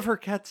 Yeah, one of her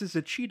cats is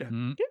a cheetah.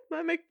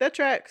 Yeah, that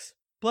tracks.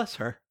 Bless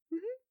her.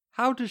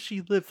 How does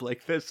she live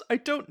like this? I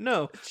don't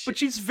know, but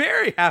she's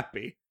very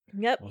happy.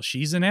 Yep. Well,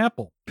 she's an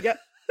apple. Yep.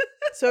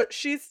 So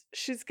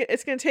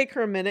it's going to take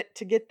her a minute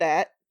to get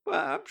that.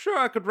 Well, I'm sure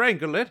I could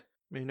wrangle it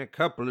in a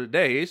couple of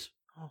days.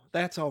 Oh,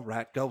 that's all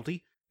right,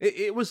 Goldie.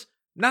 It was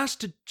nice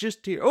to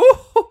just hear.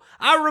 Oh,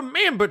 I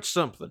remembered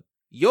something.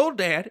 Your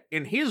dad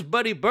and his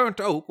buddy Burnt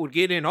Oak would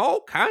get in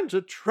all kinds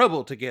of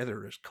trouble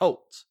together as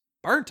colts.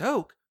 Burnt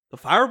Oak? The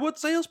firewood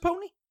sales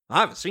pony?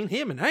 I haven't seen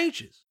him in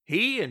ages.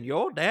 He and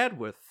your dad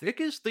were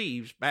thick as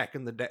thieves back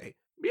in the day.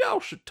 Y'all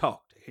should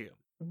talk to him.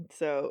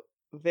 So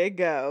they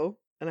go,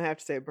 and I have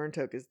to say, Burnt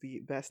Oak is the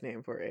best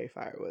name for a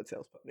firewood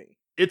sales pony.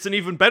 It's an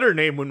even better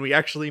name when we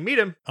actually meet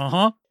him.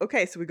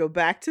 Okay, so we go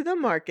back to the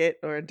market,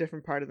 or a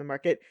different part of the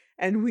market,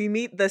 and we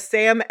meet the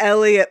Sam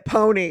Elliott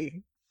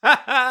pony.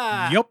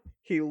 Yep.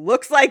 He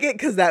looks like it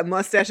because that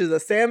mustache is a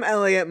Sam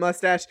Elliott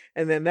mustache,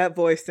 and then that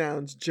voice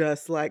sounds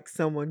just like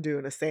someone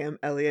doing a Sam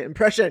Elliott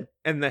impression.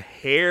 And the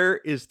hair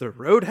is the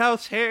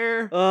Roadhouse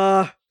hair.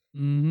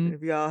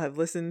 If y'all have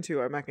listened to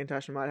our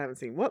Macintosh and Mod Haven't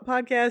Seen What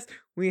podcast,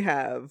 we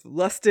have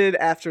lusted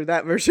after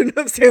that version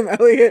of Sam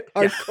Elliott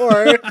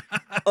hardcore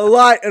a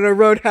lot in a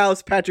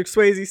Roadhouse Patrick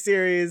Swayze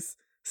series,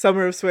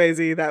 Summer of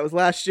Swayze. That was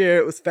last year.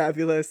 It was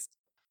fabulous.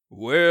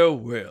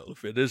 Well,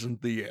 if it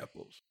isn't the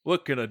apples,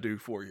 what can I do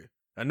for you?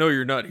 I know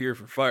you're not here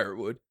for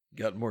firewood.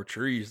 Got more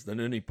trees than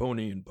any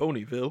pony in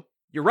Ponyville.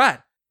 You're right,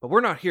 but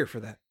we're not here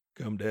for that.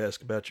 Come to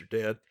ask about your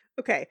dad.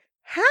 Okay,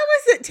 how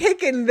is it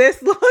taking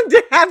this long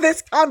to have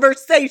this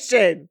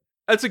conversation?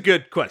 That's a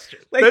good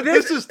question. Like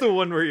this is the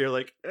one where you're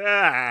like,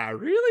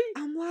 really?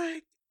 I'm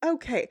like,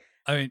 okay.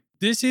 I mean,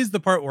 this is the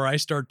part where I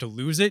start to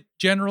lose it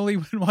generally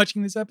when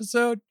watching this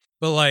episode.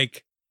 But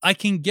like, I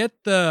can get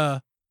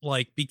the,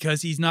 like,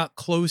 because he's not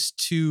close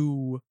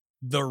to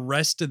the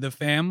rest of the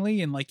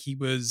family and like he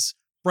was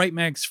Bright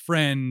Mag's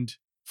friend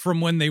from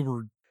when they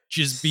were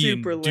just being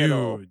Super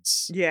little.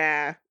 dudes.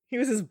 Yeah. He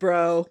was his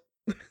bro.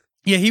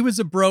 Yeah, he was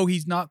a bro.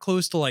 He's not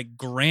close to like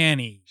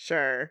Granny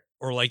Sure.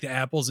 or like the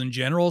apples in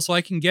general. So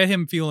I can get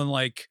him feeling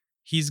like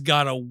he's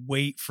got to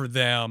wait for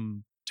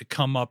them to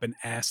come up and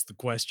ask the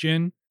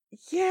question.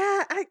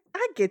 Yeah, I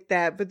get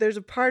that, but there's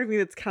a part of me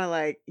that's kind of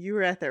like, you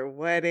were at their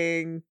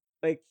wedding.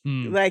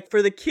 Like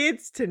for the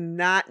kids to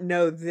not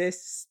know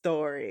this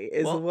story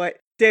is what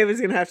David's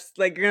gonna have to,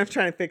 like, you're gonna have to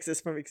try and fix this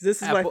for me, because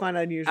this is what I find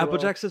unusual.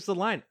 Applejack says the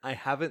line, I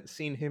haven't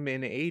seen him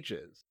in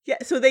ages. Yeah,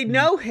 so they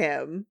know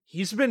him.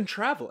 He's been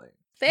traveling.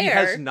 Fair. He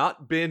has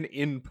not been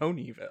in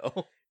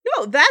Ponyville.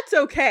 No, that's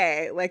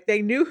okay. Like,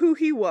 they knew who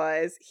he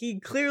was. He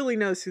clearly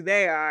knows who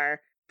they are.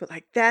 But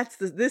like, that's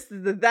the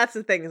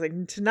thing, is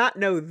like, to not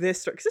know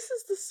this story, because this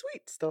is the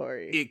sweet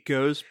story. It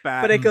goes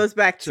back, but it goes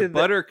back to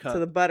Buttercup, to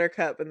the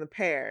Buttercup and the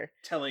pear,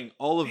 telling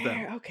all of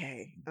them,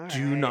 okay,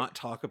 do not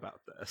talk about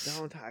this.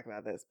 Don't talk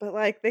about this. But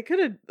like, we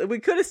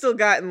could have still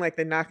gotten like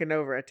the knocking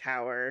over a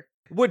tower.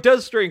 What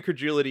does stir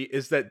incredulity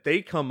is that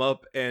they come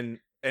up and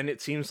it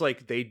seems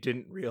like they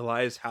didn't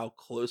realize how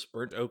close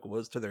Burnt Oak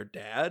was to their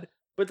dad.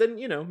 But then,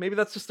 maybe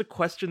that's just a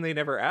question they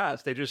never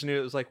asked. They just knew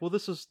it was like, well,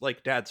 this is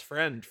like dad's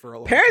friend for a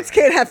long Parents time.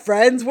 can't have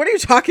friends. What are you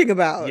talking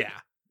about? Yeah,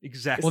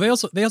 exactly.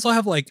 Well, they also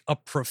have like a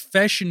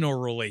professional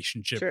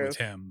relationship True. with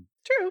him.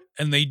 True.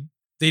 And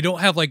they don't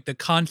have like the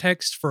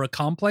context for a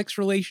complex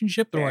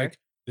relationship. They're Fair. like,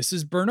 this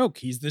is Burnt Oak.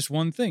 He's this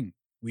one thing.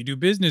 We do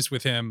business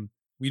with him.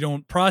 We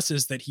don't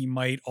process that he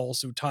might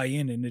also tie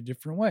in a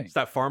different way. It's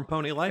that farm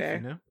pony life,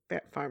 Fair.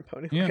 That farm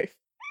pony Yeah. life.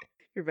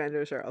 Your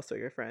vendors are also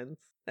your friends.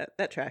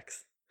 That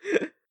tracks.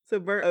 So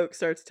Burnt Oak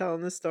starts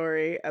telling the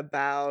story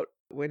about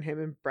when him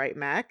and Bright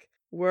Mac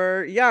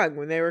were young,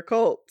 when they were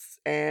colts,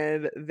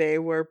 and they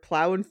were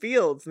plowing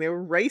fields and they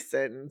were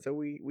racing. So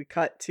we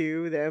cut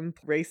to them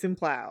racing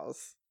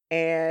plows.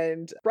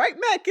 And Bright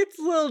Mac gets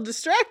a little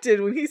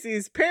distracted when he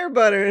sees pear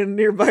butter in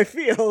nearby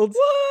fields.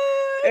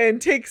 What? And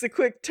takes a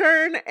quick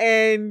turn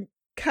and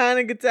kind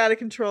of gets out of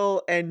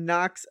control and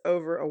knocks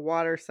over a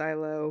water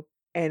silo,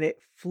 and it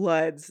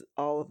floods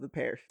all of the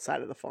pear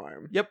side of the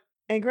farm. Yep.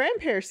 And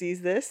Grandpear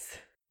sees this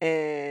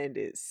and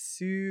is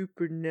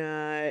super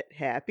not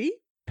happy.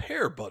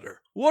 Pear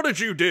butter, what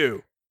did you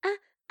do? I'm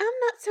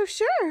not so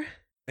sure.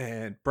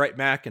 And Bright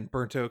Mac and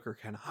Burnt Oak are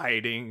kind of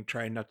hiding,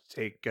 trying not to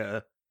take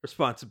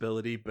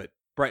responsibility, but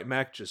Bright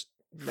Mac just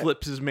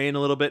flips his mane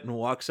a little bit and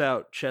walks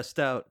out, chest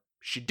out.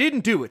 She didn't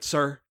do it,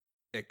 sir.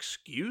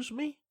 Excuse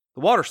me?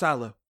 The water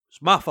silo.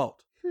 It's my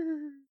fault.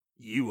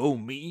 You owe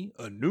me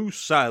a new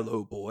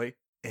silo, boy,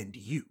 and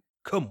you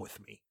come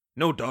with me.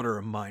 No daughter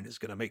of mine is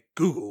gonna make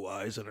goo-goo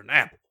eyes at an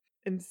apple.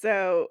 And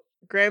so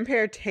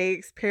Grandpear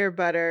takes pear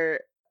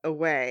butter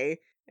away,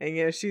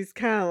 and she's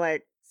kind of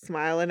like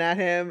smiling at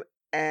him,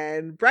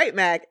 and Bright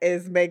Mac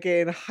is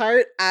making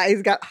heart eyes.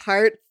 He's got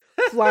heart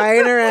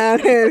flying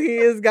around him. He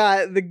has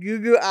got the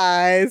goo-goo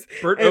eyes.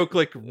 Burnt Oak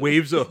like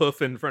waves a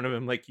hoof in front of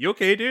him, like, you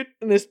okay, dude?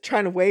 And is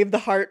trying to wave the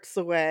hearts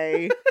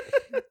away.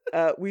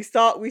 We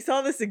saw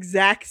this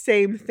exact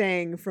same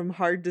thing from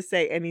Hard to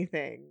Say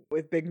Anything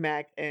with Big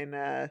Mac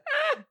and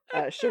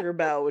Sugar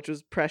Belle, which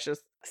was precious.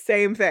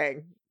 Same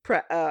thing.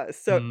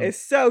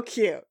 It's so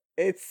cute.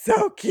 It's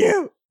so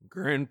cute.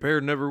 Grandpa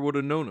never would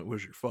have known it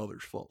was your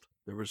father's fault.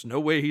 There was no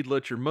way he'd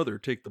let your mother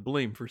take the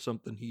blame for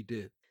something he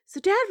did. So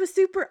Dad was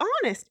super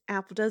honest.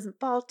 Apple doesn't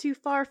fall too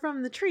far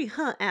from the tree,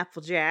 huh,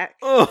 Applejack?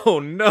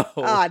 Oh, no.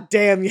 Ah,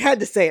 damn, you had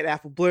to say it,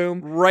 Apple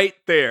Bloom. Right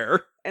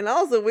there. And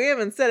also, we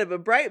haven't said it,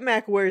 but Bright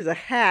Mac wears a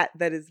hat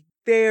that is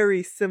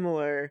very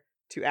similar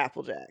to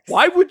Applejack's.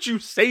 Why would you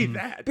say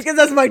that? Because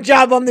that's my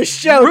job on this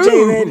show, Rude.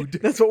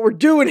 David. That's what we're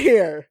doing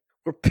here.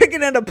 We're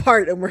picking it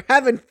apart and we're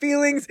having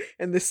feelings,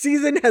 and the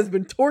season has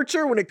been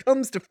torture when it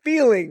comes to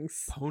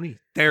feelings. Pony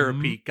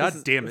therapy. God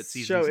damn it,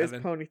 season show 7.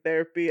 is pony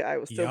therapy. I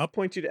will still Yep.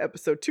 point you to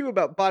episode 2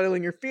 about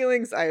bottling your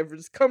feelings. I have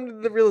just come to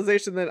the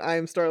realization that I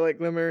am Starlight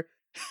Glimmer.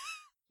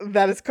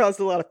 That has caused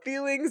a lot of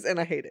feelings, and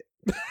I hate it.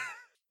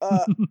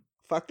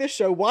 Fuck this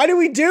show. Why do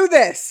we do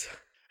this?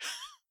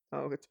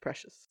 Oh, it's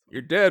precious.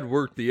 Your dad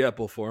worked the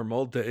apple farm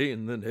all day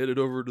and then headed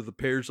over to the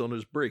pears on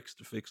his breaks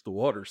to fix the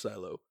water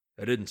silo.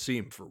 I didn't see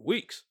him for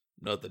weeks.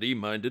 Not that he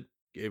minded.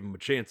 Gave him a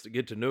chance to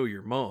get to know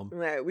your mom.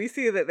 Right, we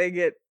see that they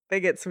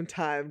get some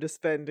time to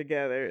spend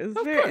together. Of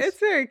course. It's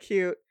very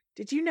cute.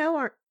 Did you know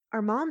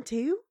our mom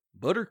too?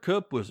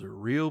 Buttercup was a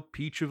real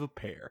peach of a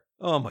pear.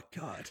 Oh my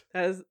god.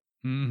 That is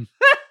Mm.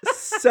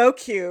 so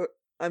cute.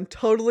 I'm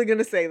totally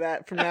gonna say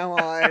that from now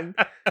on.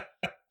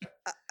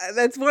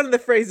 That's one of the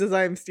phrases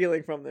I'm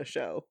stealing from this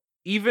show.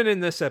 Even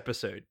in this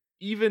episode,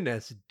 even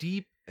as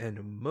deep and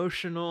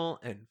emotional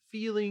and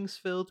feelings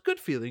filled, good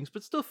feelings,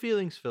 but still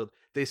feelings filled,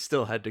 they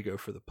still had to go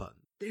for the pun.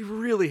 They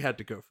really had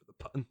to go for the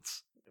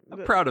puns. I'm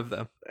But- proud of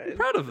them. I'm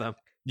proud of them.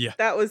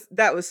 That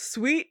was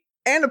sweet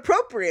and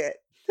appropriate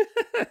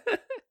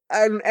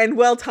and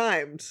well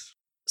timed.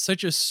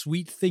 Such a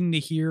sweet thing to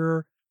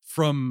hear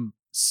from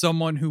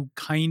someone who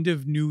kind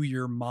of knew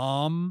your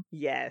mom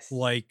Yes.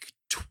 like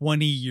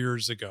 20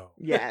 years ago.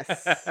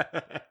 Yes.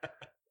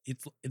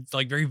 It's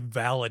like very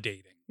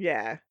validating.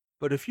 Yeah.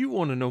 But if you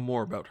want to know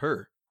more about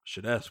her, you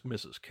should ask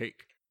Mrs.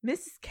 Cake.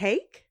 Mrs.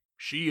 Cake?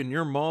 she and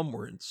your mom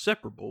were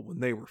inseparable when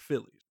they were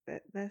fillies.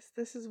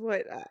 This is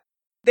what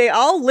they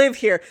all live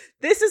here.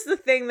 This is the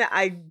thing that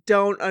I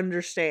don't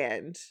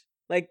understand.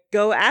 Like,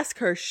 go ask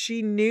her.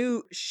 She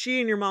knew she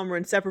and your mom were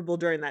inseparable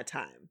during that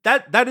time.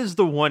 That is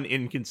the one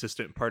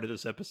inconsistent part of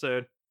this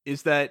episode,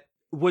 is that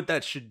what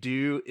that should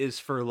do is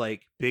for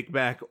like Big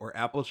Mac or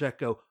Applejack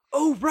go,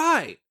 oh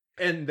right,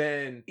 and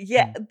then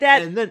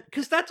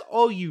because that's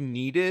all you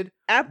needed.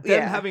 Them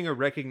having a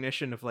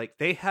recognition of like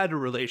they had a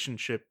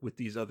relationship with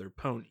these other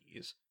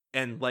ponies,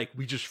 and like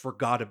we just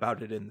forgot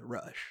about it in the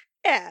rush.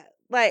 Yeah.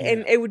 Like,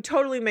 and it would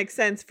totally make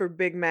sense for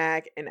Big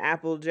Mac and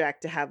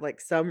Applejack to have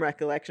like some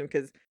recollection,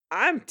 because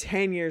I'm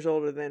 10 years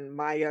older than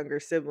my younger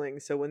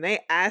siblings. So when they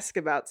ask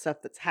about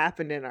stuff that's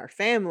happened in our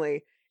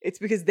family, it's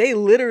because they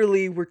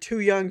literally were too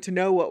young to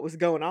know what was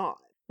going on.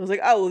 I was like,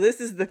 oh, well, this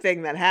is the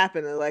thing that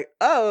happened. They're like,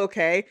 oh,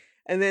 okay.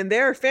 And then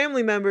their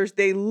family members,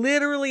 they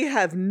literally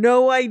have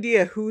no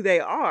idea who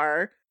they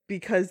are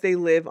because they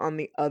live on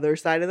the other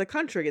side of the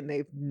country and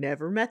they've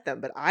never met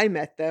them. But I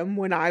met them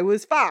when I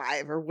was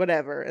 5 or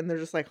whatever. And they're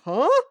just like,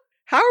 huh?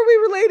 How are we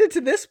related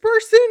to this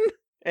person?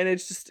 And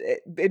it's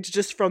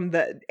just from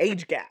the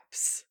age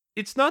gaps.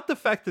 It's not the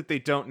fact that they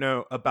don't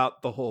know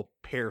about the whole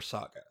pear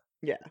saga.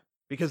 Yeah.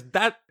 Because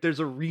there's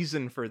a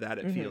reason for that,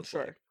 it feels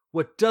like.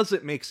 What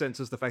doesn't make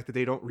sense is the fact that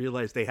they don't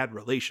realize they had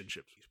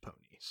relationships with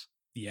ponies.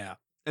 Yeah.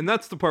 And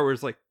that's the part where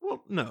it's like,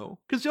 well, no.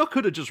 Because y'all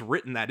could have just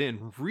written that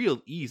in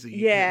real easy.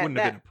 Yeah. It wouldn't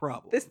have been a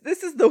problem.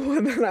 This is the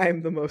one that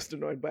I'm the most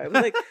annoyed by.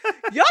 Like,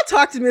 y'all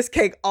talk to Miss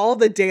Cake all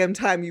the damn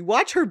time. You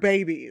watch her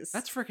babies.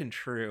 That's freaking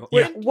true.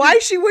 Yeah. Why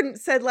she wouldn't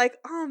said like,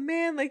 oh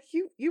man, like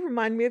you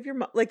remind me of your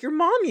mom. Like your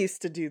mom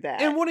used to do that.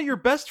 And one of your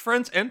best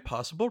friends and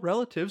possible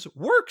relatives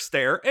works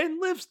there and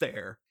lives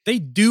there. They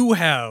do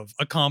have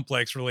a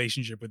complex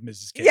relationship with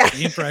Mrs. K. Yeah.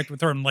 They interact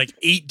with her in like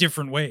 8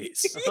 different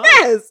ways.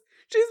 Yes.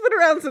 She's been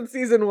around since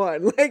season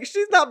 1. Like,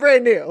 she's not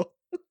brand new.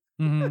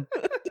 Mm-hmm.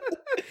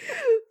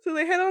 So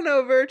they head on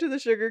over to the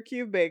Sugar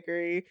Cube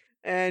Bakery,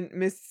 and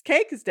Mrs.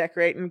 Cake is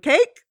decorating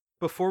cake.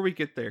 Before we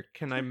get there,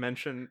 can I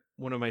mention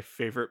one of my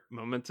favorite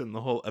moments in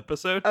the whole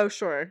episode? Oh,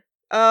 sure.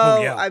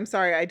 Oh, yeah. I'm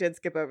sorry. I did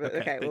skip over it.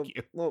 Okay, Okay. thank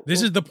you.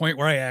 This is the point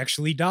where I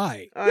actually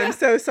die. I'm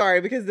so sorry,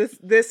 because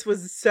this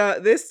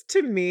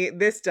to me,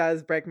 this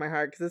does break my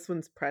heart, because this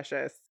one's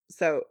precious.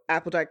 So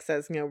Applejack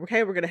says,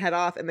 okay, we're going to head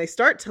off, and they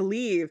start to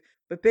leave.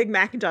 But Big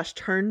Macintosh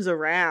turns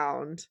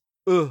around.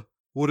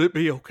 Would it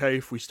be okay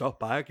if we stop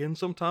by again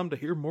sometime to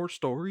hear more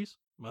stories?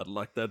 I'd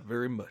like that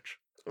very much.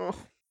 Oh,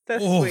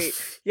 that's Oof.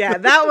 sweet. Yeah,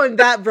 that one,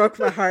 that broke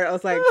my heart. I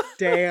was like,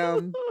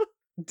 damn.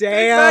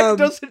 Big Mac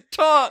doesn't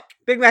talk.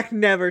 Big Mac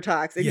never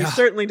talks. And Yeah. he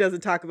certainly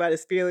doesn't talk about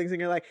his feelings. And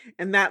you're like,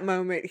 in that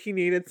moment, he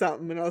needed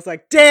something. And I was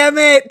like, damn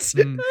it.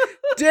 Mm.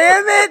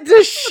 Damn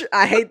it.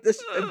 I hate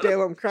this. Damn,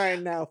 I'm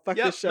crying now. Fuck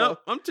Yep, this show. no,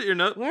 I'm to your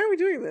note. Why are we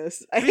doing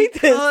this? I hate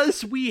this.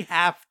 Because we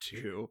have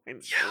to.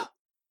 Yeah.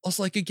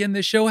 Also, like, again,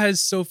 the show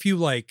has so few,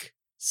 like,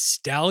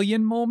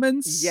 stallion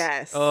moments.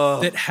 Yes.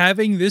 That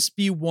having this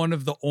be one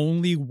of the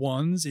only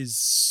ones is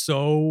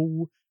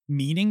so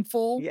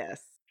meaningful.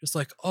 Yes. Just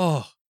like,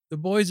 oh, the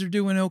boys are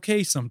doing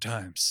okay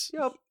sometimes.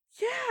 Yep.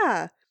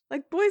 Yeah.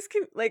 Like boys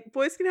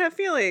can have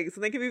feelings,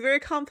 and they can be very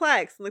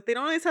complex. And like they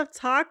don't always have to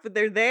talk, but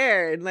they're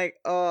there. And like,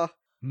 oh.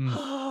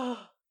 Mm.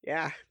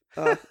 Yeah.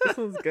 Oh, this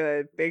one's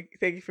good. Thank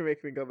you for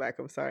making me go back.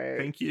 I'm sorry.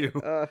 Thank you.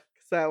 'Cause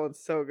that one's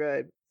so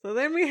good. So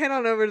then we head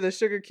on over to the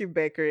Sugar Cube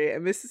Bakery,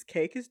 and Mrs.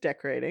 Cake is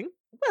decorating.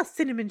 Well,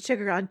 cinnamon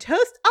sugar on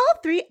toast, all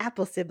 3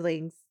 Apple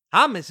siblings.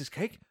 Hi, Mrs.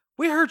 Cake.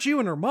 We heard you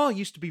and her ma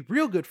used to be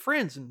real good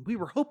friends, and we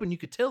were hoping you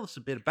could tell us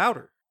a bit about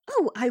her.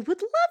 Oh, I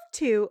would love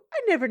to. I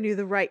never knew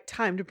the right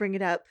time to bring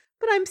it up,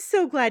 but I'm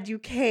so glad you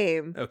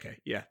came. Okay,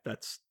 yeah,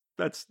 that's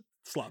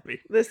sloppy.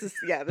 This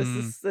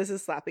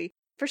is sloppy.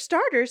 For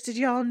starters, did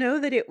y'all know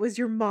that it was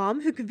your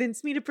mom who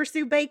convinced me to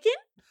pursue bacon?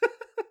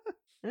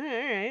 All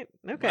right.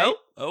 Okay. Well,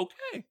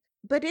 okay.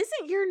 But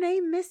isn't your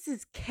name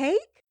Mrs.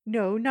 Cake?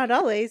 No, not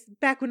always.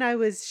 Back when I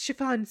was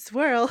Chiffon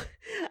Swirl,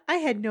 I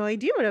had no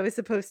idea what I was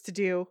supposed to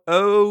do.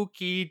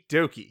 Okie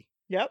dokie.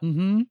 Yep.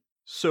 Mm-hmm.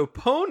 So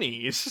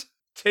ponies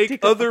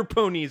take other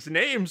ponies'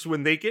 names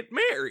when they get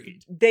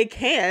married. They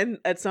can.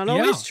 That's not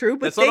always Yeah, true,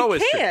 but that's not they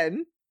always true.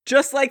 can.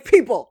 Just like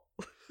people.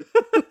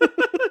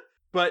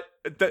 But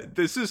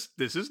this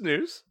is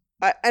news.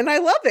 And I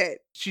love it.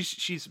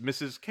 She's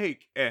Mrs.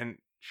 Cake, and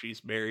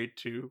she's married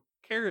to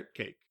Carrot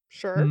Cake.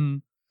 Sure.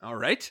 Mm. All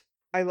right.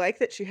 I like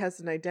that she has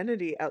an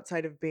identity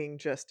outside of being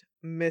just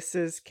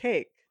Mrs.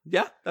 Cake.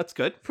 Yeah, that's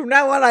good. From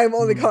now on, I'm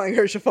only Mm. calling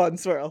her Chiffon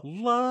Swirl.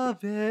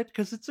 Love it,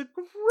 because it's a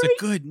great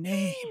It's a good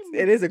name.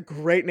 It is a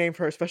great name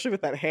for her, especially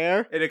with that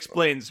hair. It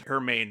explains her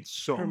mane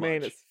so Her much.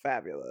 mane is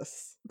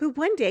fabulous. But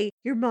one day,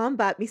 your mom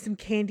bought me some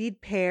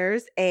candied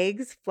pears,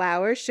 eggs,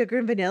 flour, sugar,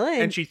 and vanilla,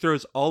 And she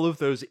throws all of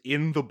those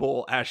in the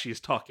bowl as she's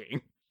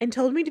talking. and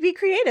told me to be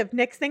creative.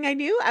 Next thing I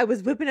knew, I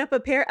was whipping up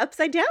a pear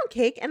upside down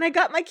cake, and I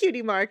got my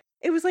cutie mark.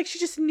 It was like she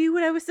just knew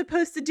what I was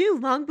supposed to do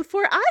long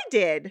before I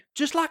did.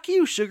 Just like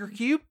you, Sugar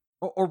Cube.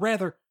 Or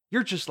rather,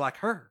 you're just like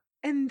her.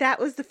 And that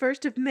was the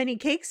first of many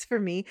cakes for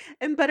me,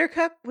 and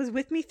Buttercup was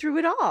with me through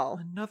it all.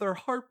 Another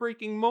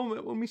heartbreaking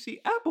moment when we see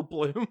Apple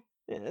Bloom.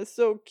 Yeah, it's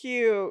so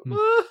cute.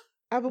 Ah,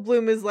 Apple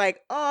Bloom is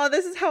like, oh,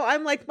 this is how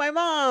I'm like my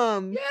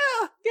mom.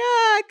 yeah,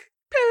 Yeah,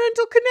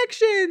 parental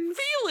connections.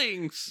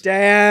 feelings.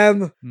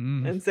 Damn.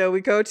 Mm. And so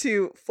we go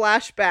to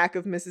flashback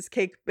of Mrs.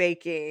 Cake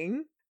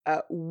baking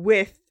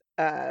with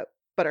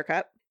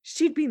Buttercup.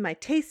 She'd be my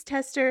taste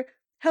tester,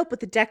 help with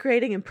the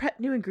decorating, and prep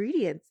new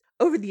ingredients.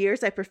 Over the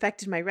years, I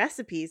perfected my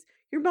recipes.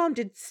 Your mom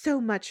did so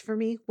much for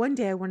me. One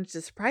day I wanted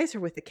to surprise her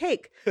with a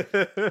cake.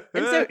 And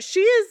so she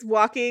is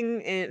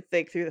walking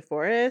through the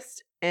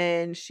forest,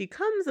 and she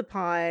comes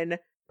upon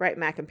Bright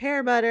Mac and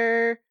Pear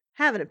Butter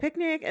having a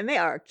picnic, and they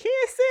are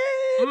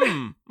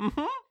kissing.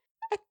 Achoo!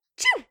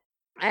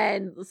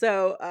 And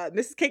so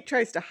Mrs. Cake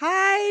tries to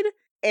hide,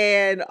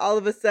 and all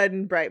of a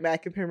sudden, Bright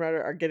Mac and Pear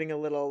Butter are getting a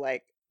little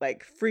like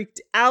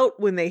freaked out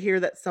when they hear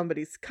that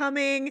somebody's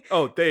coming.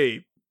 Oh,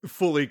 they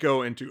fully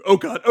go into oh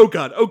god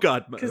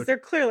mode. Because they're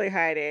clearly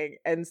hiding.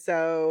 And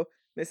so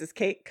Mrs.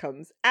 Cake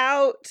comes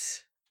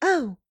out.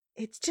 Oh,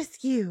 it's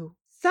just you.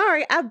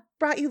 Sorry, I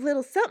brought you a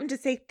little something to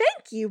say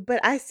thank you, but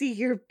I see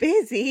you're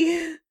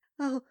busy.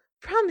 Oh,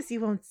 promise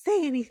you won't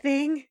say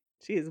anything.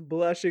 She is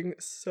blushing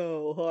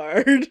so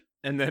hard.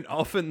 And then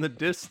off in the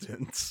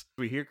distance,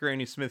 we hear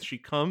Granny Smith. She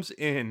comes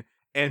in,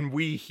 and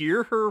we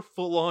hear her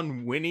full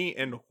on whinny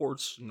and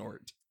horse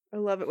snort. I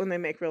love it when they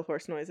make real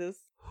horse noises,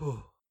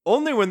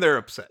 Only when they're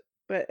upset.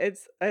 but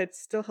it's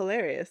still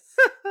hilarious.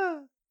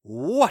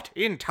 What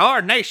in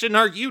tarnation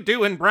are you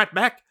doing,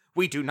 Bratback?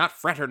 We do not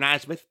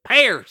fraternize with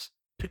pears.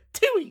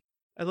 Patooey.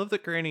 I love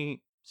that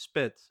Granny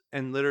spits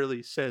and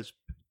literally says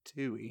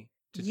patooey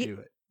to do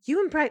it.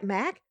 You and Bright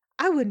Mac?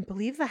 I wouldn't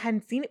believe if I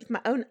hadn't seen it with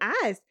my own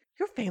eyes.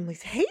 Your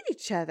families hate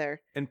each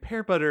other. And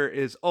Pear Butter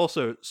is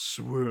also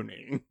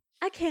swooning.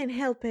 I can't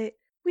help it.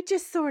 We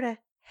just sort of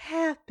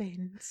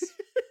happened.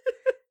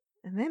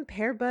 And then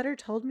Pear Butter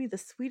told me the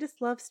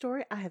sweetest love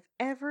story I have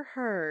ever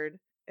heard.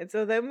 And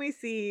so then we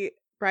see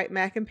Bright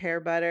Mac and Pear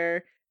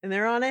Butter, and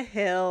they're on a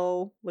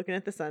hill looking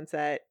at the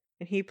sunset,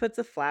 and he puts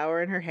a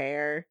flower in her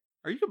hair.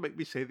 Are you going to make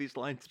me say these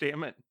lines,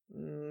 damn it?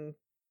 Mm.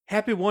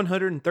 Happy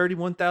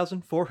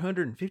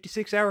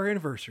 131,456 hour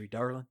anniversary,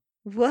 darling.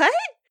 What?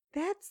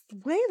 That's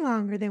way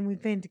longer than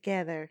we've been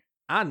together.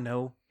 I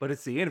know, but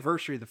it's the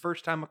anniversary of the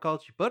first time I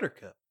called you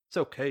Buttercup. It's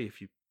okay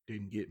if you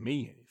didn't get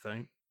me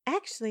anything.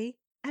 Actually,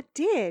 I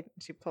did.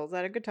 She pulls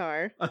out a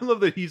guitar. I love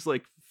that he's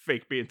like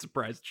fake being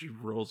surprised. She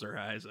rolls her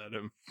eyes at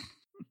him.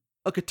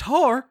 A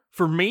guitar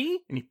for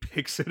me? And he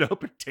picks it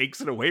up and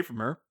takes it away from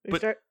her.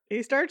 But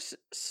He starts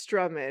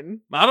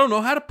strumming. I don't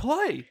know how to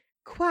play.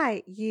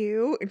 Quiet,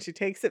 you. And she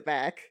takes it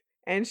back.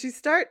 And she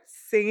starts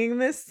singing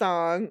this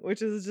song,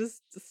 which is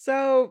just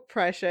so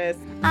precious.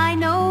 I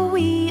know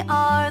we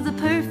are the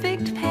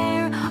perfect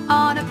pair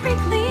on a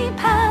prickly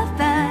path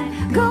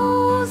that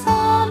goes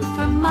on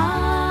for miles.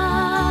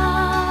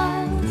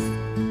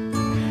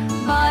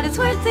 But it's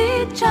worth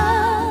it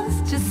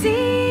just to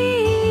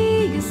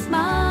see you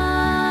smile.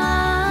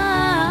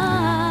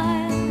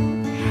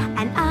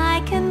 And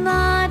I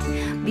cannot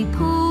be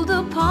pulled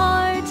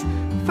apart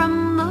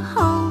from the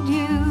hold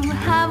you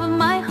have of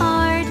my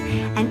heart.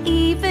 And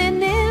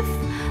even if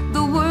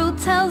the world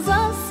tells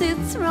us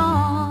it's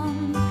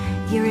wrong,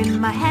 you're in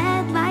my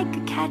head like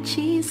a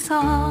catchy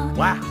song.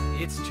 Wow,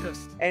 it's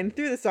just... And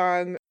through the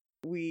song,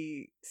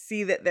 we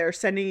see that they're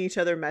sending each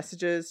other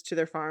messages to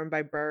their farm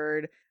by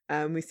bird.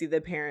 We see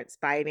the parents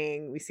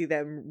fighting. We see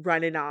them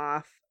running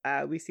off.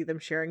 We see them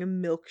sharing a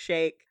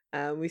milkshake.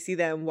 We see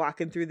them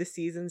walking through the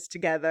seasons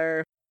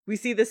together. We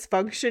see this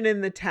function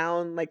in the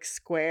town like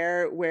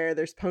square where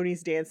there's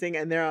ponies dancing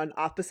and they're on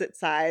opposite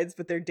sides,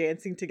 but they're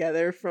dancing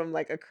together from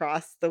like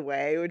across the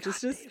way, which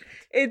is just,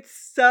 it's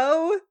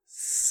so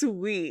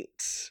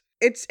sweet.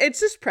 It's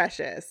just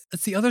precious.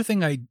 That's the other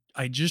thing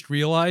I just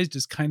realized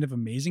is kind of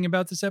amazing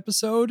about this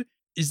episode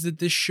is that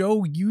this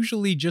show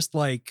usually just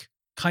like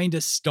kind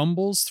of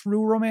stumbles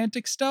through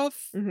romantic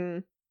stuff,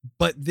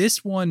 but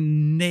this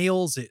one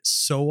nails it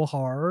so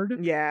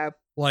hard. Yeah.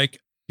 Like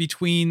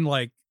between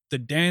like the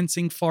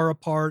dancing far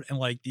apart and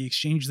like the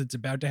exchange that's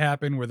about to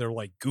happen where they're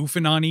like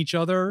goofing on each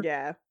other.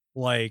 Yeah.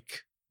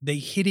 Like they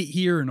hit it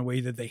here in a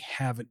way that they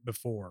haven't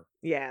before.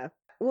 Yeah.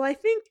 Well, I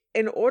think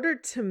in order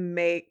to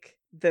make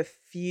the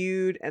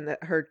feud and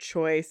her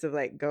choice of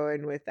like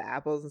going with the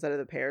apples instead of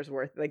the pears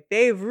worth, like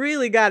they've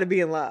really got to be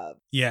in love.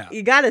 Yeah.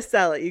 You got to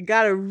sell it. You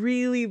got to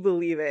really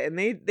believe it. And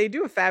they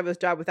do a fabulous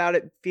job without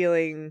it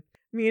feeling,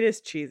 I mean, it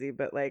is cheesy,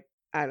 but like,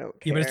 I don't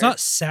care. Yeah, but it's not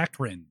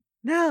saccharine.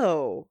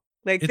 No.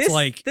 Like It's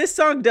like- this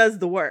song does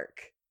the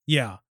work.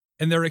 Yeah.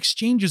 And their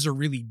exchanges are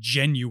really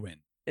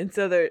genuine. And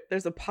so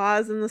there's a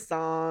pause in the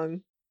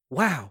song.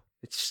 Wow.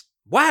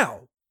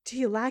 Wow. Do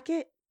you like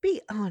it?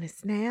 Be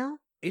honest now.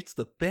 It's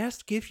the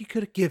best gift you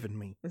could have given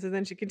me. And so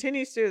then she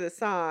continues through the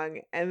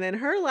song. And then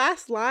her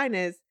last line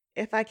is,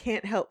 if I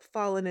can't help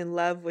falling in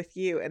love with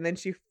you. And then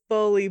she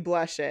fully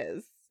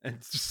blushes. And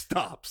it just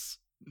stops.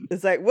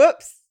 It's like,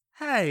 whoops.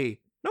 Hey,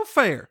 no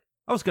fair.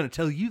 I was going to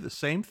tell you the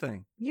same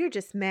thing. You're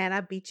just mad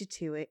I beat you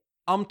to it.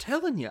 I'm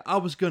telling you, I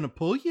was going to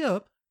pull you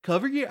up,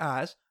 cover your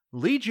eyes,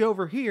 lead you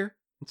over here,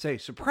 and say,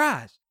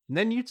 surprise. And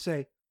then you'd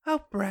say,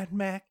 oh, Brad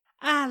Mac,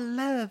 I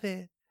love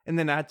it. And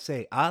then I'd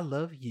say, I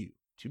love you.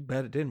 Too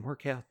bad it didn't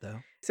work out, though.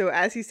 So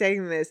as he's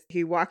saying this,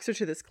 he walks her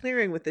to this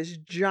clearing with this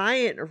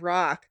giant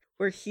rock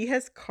where he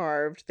has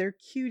carved their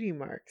cutie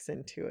marks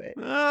into it.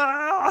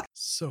 Ah!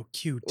 So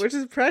cute. Which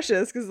is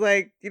precious because,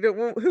 like,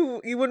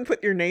 you wouldn't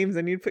put your names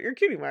in, you'd put your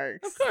cutie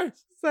marks. Of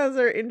course. So those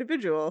are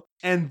individual.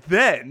 And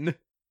then,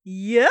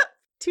 Yep.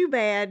 Too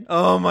bad.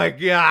 oh my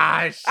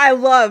gosh. I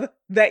love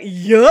that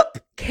yup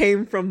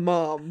came from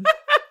mom.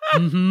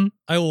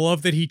 I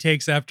love that he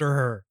takes after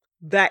her.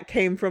 That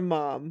came from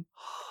mom.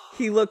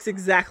 He looks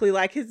exactly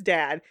like his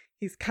dad.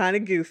 He's kind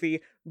of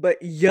goofy, but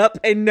yup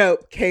and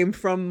nope came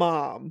from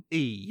mom.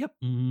 Yep.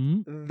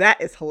 That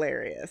is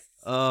hilarious.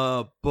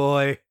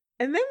 Boy.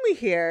 And then we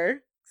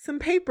hear some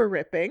paper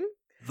ripping.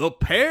 The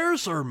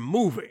pears are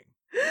moving.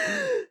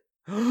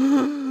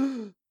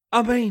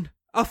 I mean,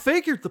 I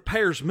figured the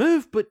pears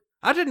moved, but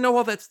I didn't know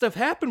all that stuff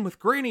happened with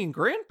Granny and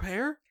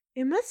Grandpa.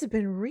 It must have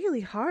been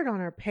really hard on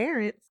our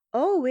parents.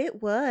 Oh,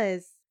 it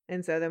was.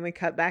 And so then we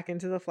cut back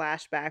into the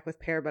flashback with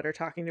Pear Butter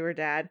talking to her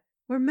dad.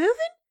 We're moving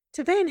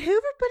to Van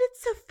Hoover, but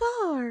it's so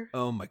far.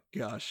 Oh my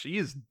gosh, she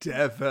is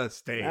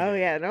devastated. Oh,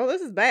 yeah. No,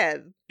 this is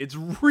bad. It's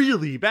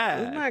really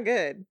bad. It's not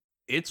good.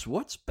 It's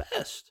what's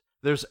best.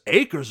 There's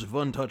acres of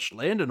untouched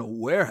land and a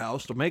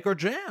warehouse to make our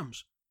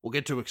jams. We'll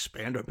get to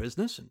expand our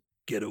business and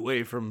get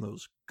away from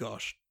those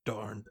gosh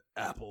darned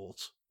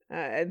apples.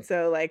 And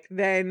so, like,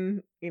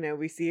 then,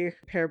 we see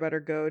Pear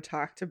Butter go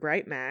talk to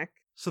Bright Mac.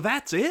 So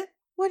that's it?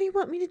 What do you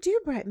want me to do,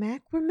 Bright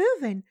Mac? We're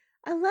moving.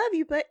 I love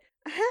you, but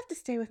I have to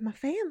stay with my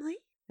family.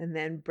 And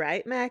then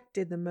Bright Mac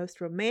did the most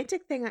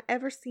romantic thing I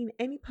ever seen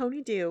any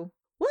pony do.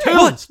 What?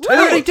 What?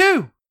 What did he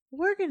do?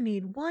 We're going to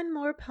need one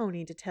more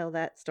pony to tell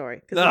that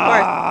story. Because, of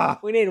course,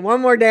 we need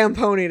one more damn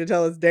pony to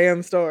tell this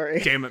damn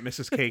story. Damn it,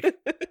 Mrs. Cake.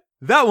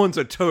 That one's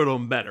a total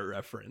meta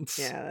reference.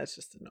 Yeah, that's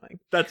just annoying.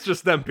 That's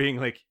just them being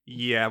like,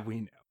 yeah,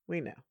 we know. We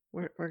know.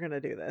 We're going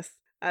to do this.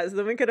 So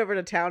then we cut over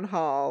to Town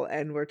Hall,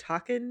 and we're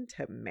talking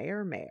to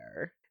Mayor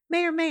Mayor.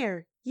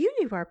 Mayor, you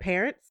knew our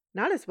parents.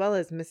 Not as well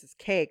as Mrs.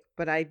 Cake,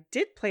 but I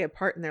did play a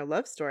part in their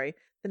love story.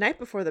 The night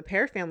before the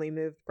Pear family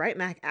moved, Bright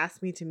Mac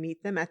asked me to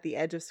meet them at the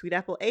edge of Sweet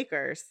Apple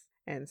Acres.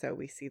 And so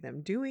we see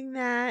them doing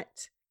that.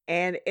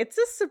 And it's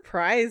a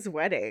surprise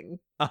wedding.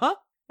 Uh-huh.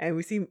 And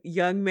we see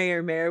young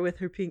Mayor with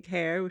her pink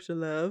hair, which I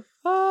love.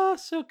 Oh,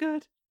 so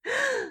good.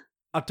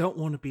 I don't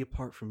want to be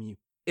apart from you,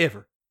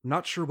 ever. I'm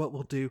not sure what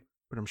we'll do,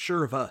 but I'm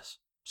sure of us.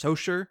 So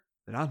sure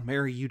that I'd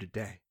marry you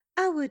today.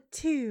 I would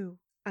too.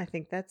 I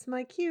think that's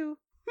my cue.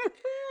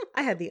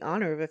 I had the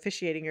honor of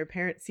officiating your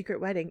parents' secret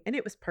wedding, and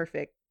it was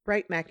perfect.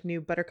 Bright Mac knew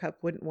Buttercup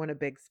wouldn't want a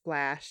big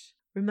splash.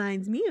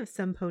 Reminds me of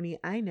some pony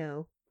I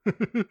know.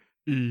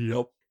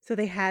 Yep. So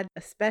they had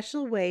a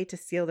special way to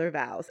seal their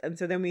vows. And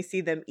so then we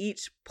see them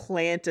each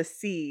plant a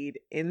seed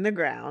in the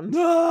ground.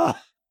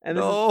 And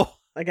this is,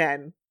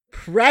 again,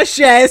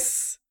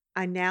 precious.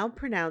 I now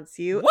pronounce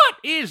you. What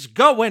is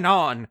going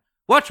on?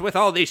 What's with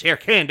all these here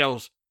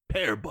candles?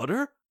 Pear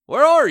Butter,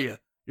 where are you?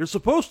 You're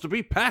supposed to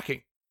be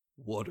packing.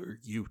 What are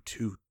you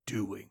two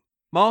doing?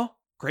 Ma,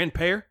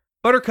 Grandpa,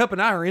 Buttercup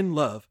and I are in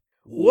love.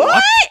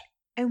 What?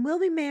 And we'll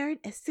be married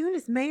as soon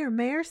as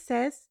Mayor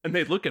says. And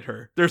they look at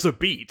her. There's a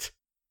beat.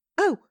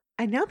 Oh,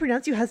 I now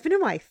pronounce you husband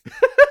and wife.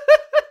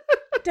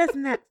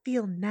 Doesn't that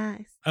feel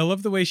nice? I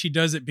love the way she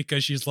does it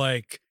because she's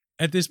like,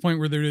 at this point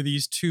where there are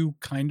these two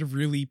kind of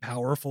really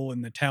powerful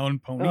in the town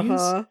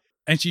ponies.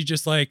 And she's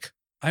just like,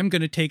 I'm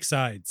going to take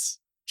sides.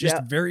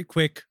 Just very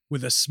quick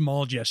with a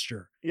small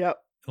gesture. Yep.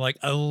 Like,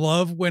 I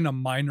love when a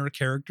minor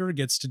character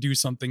gets to do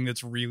something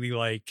that's really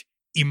like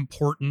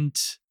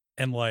important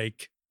and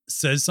like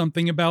says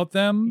something about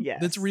them.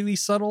 Yes. That's really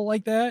subtle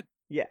like that.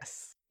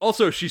 Yes.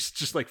 Also, she's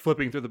just like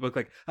flipping through the book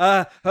like,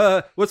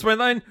 what's my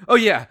line? Oh,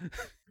 yeah.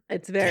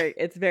 It's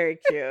very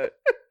cute.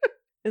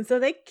 And so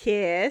they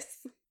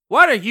kiss.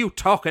 What are you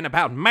talking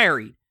about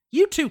married?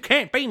 You two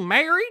can't be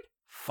married?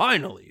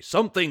 Finally,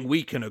 something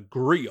we can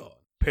agree on.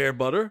 Pear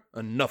Butter,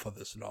 enough of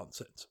this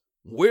nonsense.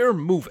 We're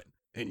moving,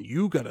 and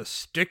you gotta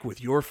stick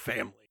with your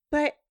family.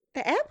 But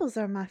the apples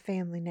are my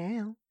family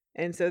now.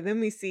 And so then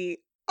we see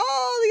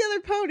all the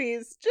other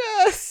ponies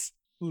just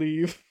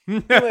leave.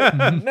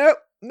 Like, nope,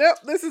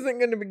 this isn't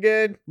going to be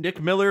good. Nick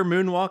Miller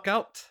moonwalk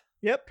out.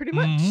 Yep, pretty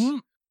much. Mm-hmm.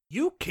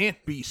 You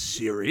can't be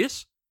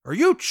serious. Are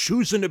you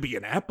choosing to be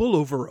an apple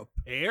over a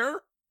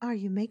pear? Are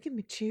you making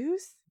me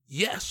choose?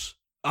 Yes,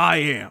 I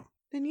am.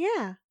 Then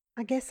yeah,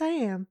 I guess I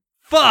am.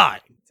 Fine.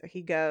 So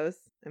he goes,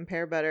 and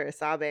Pear Butter is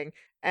sobbing.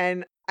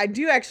 And I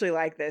do actually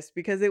like this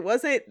because it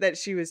wasn't that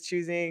she was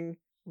choosing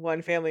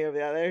one family over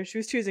the other. She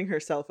was choosing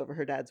herself over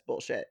her dad's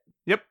bullshit.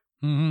 Yep.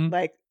 Mm-hmm.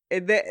 Like,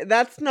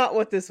 that's not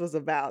what this was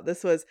about.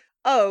 This was,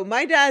 oh,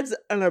 my dad's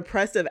an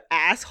oppressive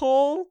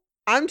asshole.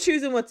 I'm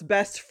choosing what's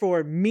best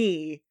for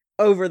me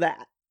over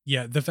that.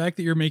 Yeah, the fact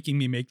that you're making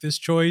me make this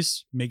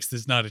choice makes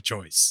this not a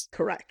choice.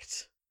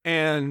 Correct.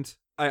 And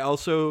I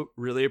also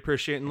really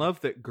appreciate and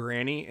love that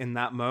Granny in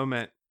that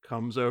moment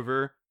comes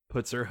over,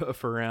 puts her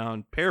hoof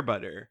around Pear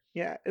Butter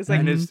Yeah, it's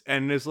like,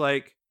 and is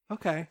like,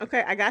 okay.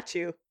 okay, I got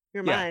you.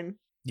 You're Yeah. mine.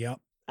 Yep.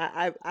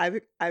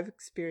 I've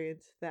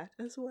experienced that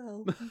as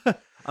well.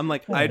 I'm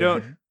like, Oh.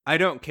 I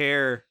don't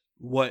care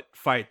what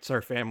fights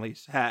our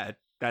families had.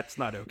 That's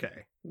not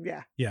okay.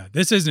 Yeah, Yeah,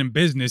 this isn't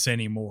business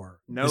anymore.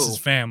 No. This is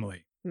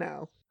family.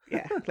 no,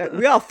 yeah, like,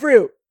 we all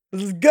fruit.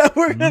 This is good.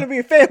 We're gonna be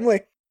a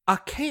family. I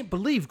can't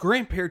believe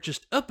Grandpa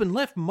just up and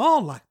left Ma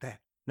like that.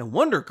 No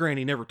wonder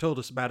Granny never told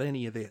us about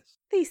any of this.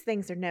 These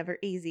things are never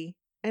easy,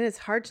 and it's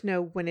hard to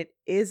know when it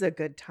is a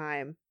good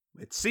time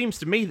It seems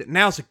to me that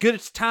now's as good a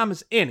time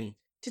as any.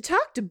 to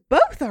talk to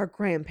both our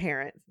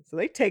grandparents. So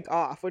they take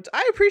off, which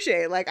I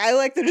appreciate. Like, I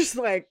like they're just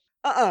like,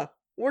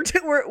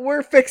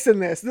 we're fixing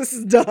this. This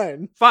is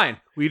done. Fine,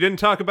 we didn't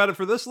talk about it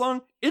for this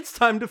long. It's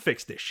time to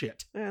fix this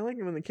shit. I like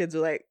it when the kids are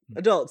like,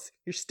 adults,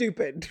 you're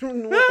stupid.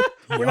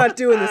 We're not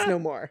doing this no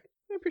more.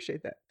 I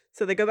appreciate that.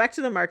 So they go back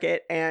to the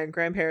market, and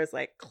Grandpa is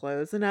like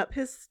closing up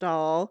his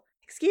stall.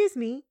 Excuse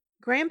me,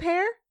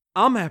 Grandpa?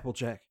 I'm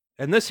Applejack,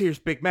 and this here's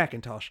Big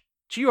Macintosh.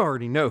 But you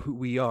already know who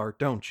we are,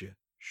 don't you?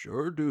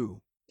 Sure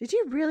do. Did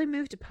you really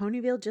move to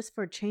Ponyville just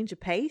for a change of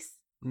pace?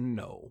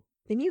 No.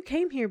 Then you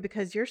came here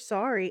because you're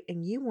sorry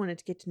and you wanted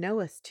to get to know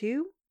us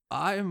too?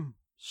 I'm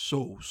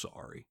so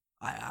sorry.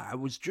 I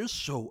was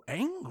just so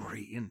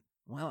angry, and,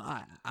 well,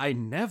 I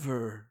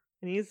never...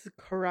 And he's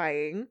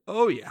crying.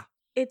 Oh, yeah.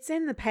 It's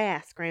in the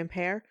past,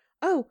 Grandpa.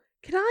 Oh,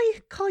 can I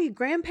call you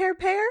Grandpa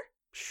Pear?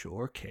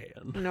 Sure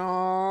can.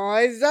 No,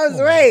 it's so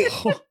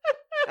sweet.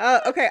 Oh.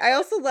 Okay, I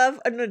also love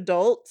an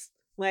adult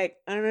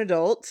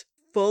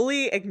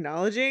fully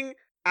acknowledging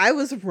I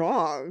was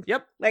wrong.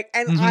 Yep. Like,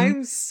 and Mhm.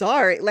 I'm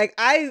sorry. Like,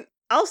 I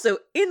also,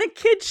 in a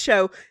kid's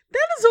show,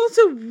 that is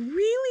also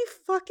really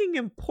fucking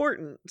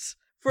important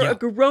for Yeah. a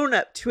grown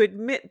up to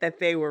admit that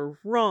they were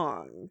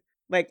wrong.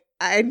 Like,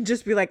 I'd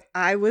just be like,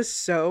 I was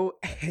so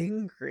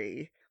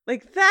angry.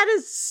 Like, that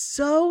is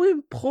so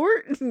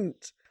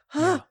important.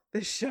 Yeah.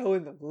 The show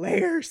and the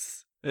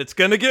layers. It's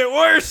gonna get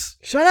worse.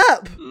 Shut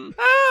up.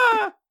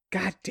 Ah!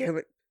 God damn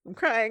it. I'm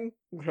crying.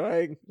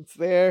 It's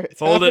there. It's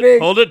Hold happening.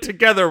 it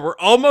together. We're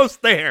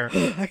almost there.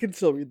 I can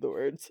still read the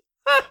words.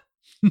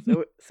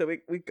 so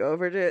we go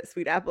over to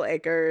Sweet Apple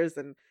Acres,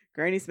 and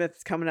Granny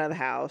Smith's coming out of the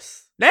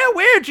house. Now,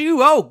 where'd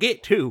you all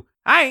get to?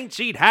 I ain't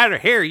seen hide or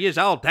hair yous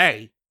all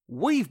day.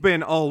 We've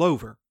been all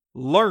over,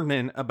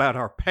 learning about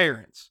our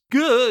parents.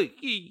 Good,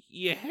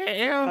 you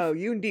have? Oh,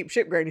 you in deep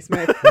shit, Granny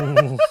Smith.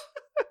 Oh.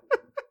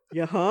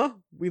 Yeah, huh?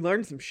 We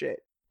learned some shit.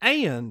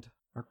 And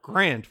our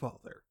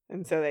grandfather.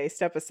 And so they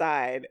step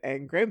aside,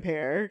 and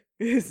Grandpa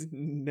is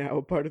now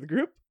a part of the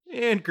group.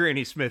 And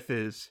Granny Smith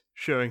is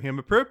showing him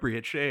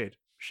appropriate shade.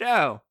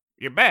 So,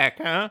 you're back,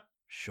 huh?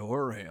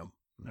 Sure am.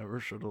 Never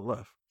should have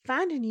left.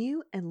 Finding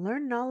you and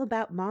learning all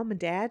about Mom and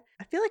Dad,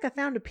 I feel like I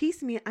found a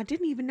piece of me I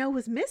didn't even know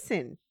was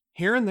missing.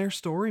 Hearing their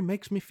story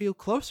makes me feel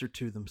closer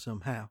to them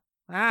somehow.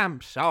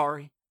 I'm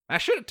sorry. I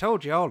should have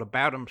told you all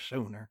about them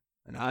sooner.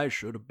 And I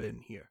should have been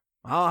here.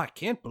 Oh, I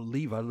can't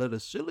believe I let a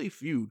silly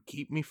feud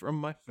keep me from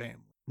my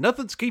family.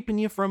 Nothing's keeping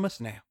you from us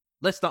now.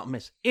 Let's not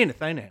miss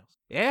anything else.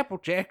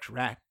 Applejack's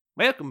right.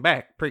 Welcome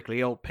back,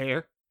 prickly old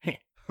pear.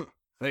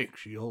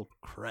 Thanks, you old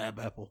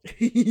crabapple.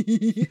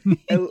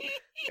 I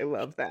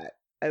love that.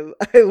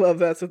 I love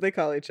that's what they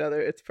call each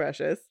other. It's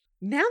precious.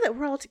 Now that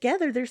we're all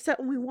together, there's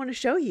something we want to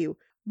show you.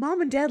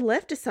 Mom and Dad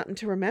left us something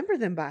to remember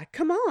them by.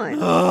 Come on.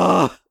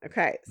 Ugh.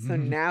 Okay, so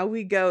Mhm. now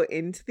we go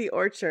into the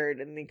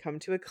orchard and they come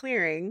to a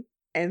clearing,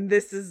 and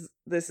this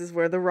is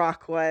where the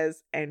rock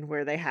was and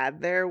where they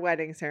had their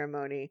wedding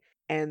ceremony,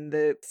 and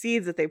the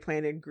seeds that they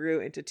planted grew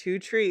into two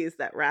trees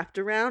that wrapped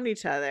around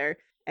each other,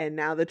 and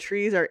now the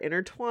trees are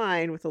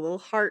intertwined with a little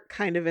heart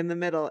kind of in the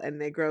middle, and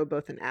they grow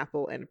both an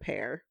apple and a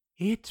pear.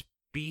 It's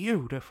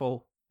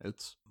beautiful.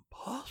 It's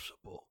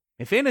impossible.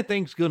 If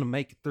anything's gonna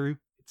make it through,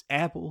 it's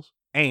apples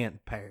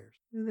and pears.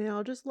 And they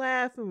all just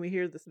laugh, and we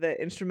hear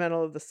the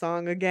instrumental of the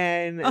song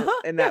again. And,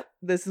 Uh-huh, and that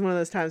this is one of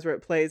those times where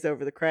it plays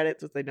over the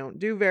credits, which they don't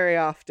do very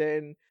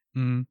often.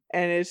 Mhm.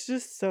 And it's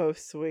just so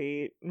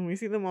sweet. And we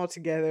see them all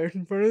together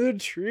in front of the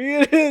tree.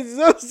 It is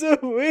so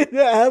sweet.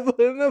 The apple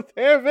and the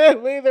pear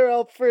family, they're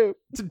all fruit.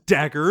 It's a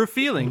dagger of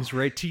feelings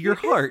right to your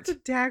Yes, heart. It's a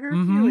dagger of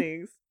Mhm.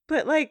 feelings.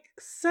 But like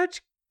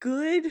such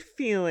good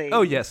feelings.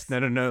 Oh, yes.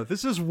 No.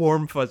 This is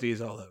warm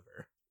fuzzies all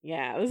over.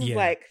 Yeah, this is Yeah.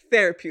 like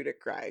therapeutic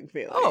crying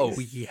feelings. Oh,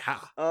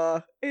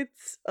 yeah.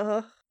 It's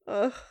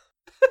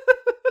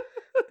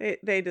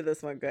they did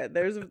this one good.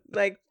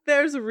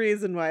 There's a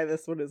reason why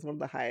this one is one of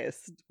the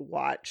highest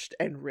watched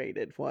and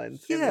rated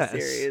ones in the Yes.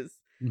 series.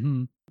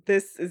 Mhm.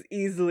 This is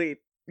easily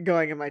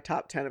going in my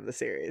top 10 of the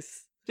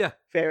series. Yeah.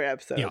 Favorite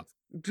episodes. Yeah.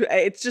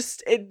 It's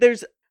just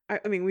there's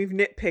I mean, we've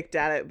nitpicked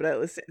at it, but at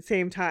the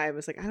same time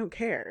it's like I don't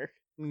care.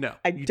 No,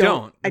 I you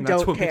don't- I and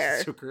that's don't what makes care.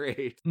 it so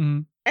great.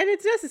 Mhm. And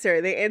it's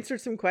necessary. They answered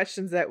some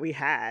questions that we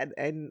had,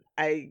 and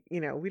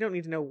we don't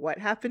need to know what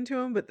happened to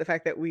them, but the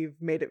fact that we've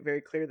made it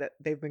very clear that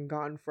they've been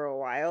gone for a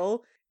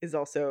while is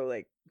also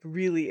like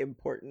really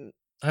important.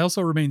 I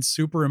also remain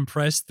super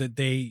impressed that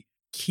they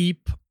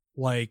keep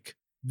like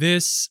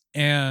this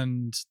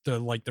and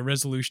the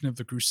resolution of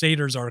the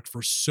Crusaders arc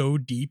for so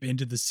deep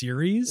into the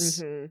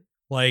series. Mhm.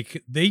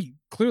 Like they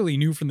clearly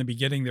knew from the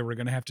beginning they were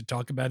going to have to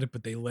talk about it,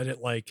 but they let it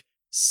like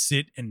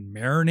sit and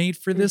marinate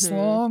for this Mhm.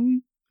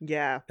 long.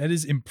 Yeah. That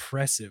is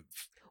impressive.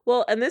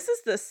 Well, and this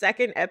is the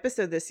second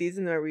episode this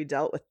season where we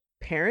dealt with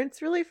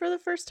parents really for the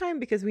first time,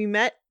 because we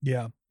met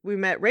Yeah.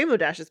 Rainbow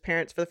Dash's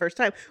parents for the first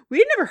time. We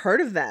had never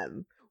heard of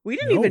them. We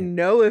didn't No. even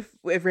know if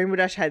Rainbow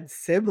Dash had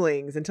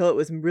siblings until it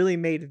was really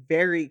made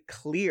very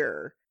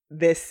clear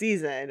this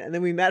season. And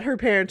then we met her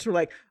parents and we're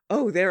like,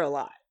 oh, they're a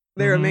lot.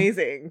 They're Mhm.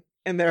 amazing.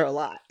 And they're a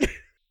lot.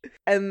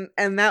 and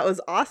that was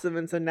awesome.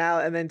 And so now,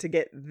 and then to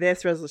get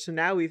this resolution,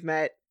 now we've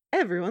met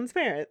everyone's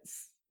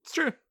parents. It's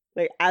true.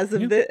 Like as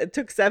of Yeah. it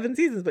took 7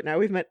 seasons, but now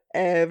we've met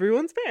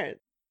everyone's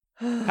parents.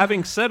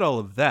 Having said all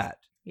of that,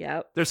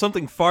 Yep. there's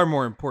something far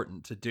more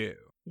important to do.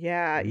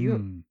 Yeah,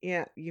 Mm.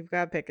 you've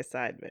got to pick a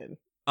side, man.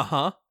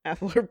 Uh-huh.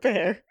 Apple or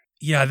pear.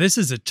 Yeah, this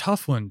is a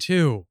tough one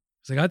too.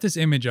 So I got this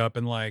image up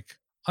and like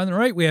on the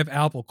right we have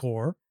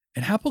Applecore,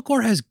 and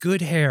Applecore has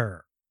good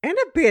hair. And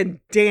a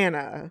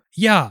bandana.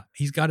 Yeah,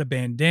 he's got a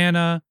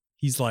bandana.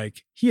 He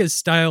has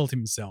styled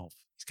himself.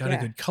 He's got Yeah.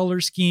 a good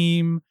color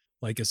scheme,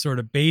 like a sort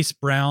of base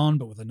brown,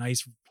 but with a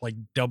nice like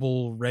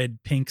double red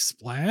pink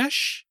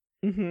splash.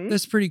 Mm-hmm.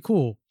 That's pretty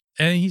cool.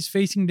 And he's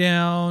facing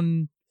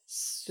down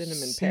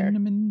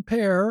Cinnamon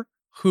Pear,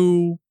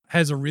 who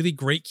has a really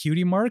great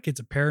cutie mark. It's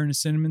a pear and a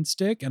cinnamon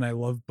stick, and I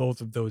love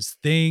both of those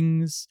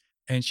things.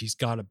 And she's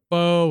got a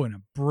bow and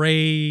a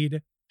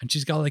braid, and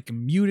she's got like a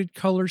muted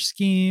color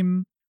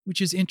scheme,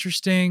 which is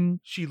interesting.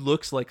 She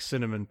looks like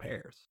cinnamon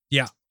pears.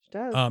 She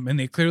does. And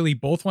they clearly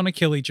both want to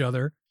kill each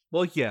other.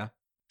 Well, yeah.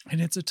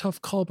 And it's a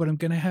tough call, but I'm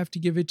going to have to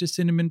give it to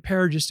Cinnamon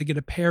Pear just to get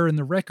a pear in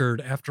the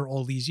record after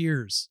all these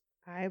years.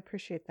 I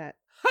appreciate that.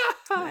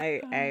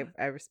 I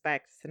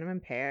respect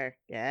cinnamon pear.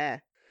 Yeah.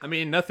 I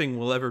mean, nothing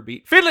will ever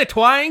beat Fiddly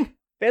Twang!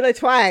 Fiddly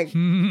twang.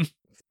 Hmm.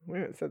 We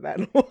haven't said that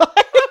in a while.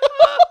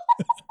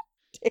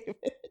 David.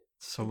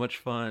 So much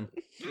fun.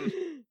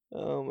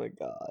 Oh my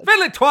god.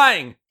 Fiddly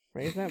Twang!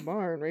 Raise that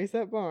barn. Raise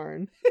that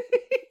barn.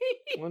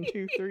 1,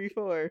 2, 3,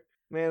 4.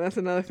 Man, that's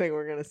another thing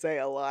we're gonna say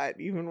a lot,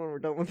 even when we're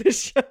done with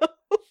this show.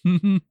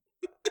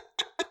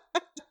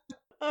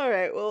 All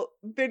right. Well,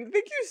 Ben,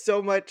 thank you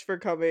so much for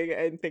coming,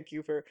 and thank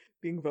you for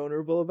being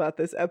vulnerable about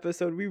this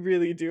episode. We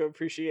really do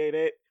appreciate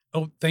it.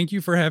 Oh, thank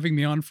you for having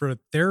me on for a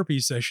therapy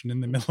session in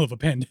the middle of a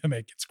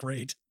pandemic. It's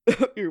great.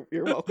 You're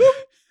welcome.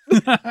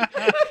 Kinda,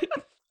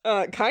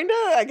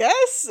 I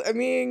guess. I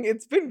mean,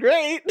 it's been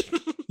great.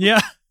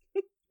 Yeah.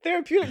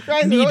 Therapeutic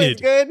cries are always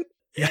Needed. good.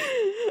 Yeah.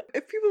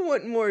 If people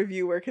want more of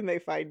you, where can they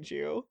find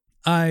you?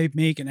 I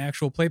make an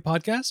actual play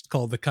podcast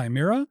called The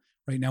Chimera.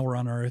 Right now we're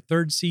on our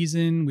 3rd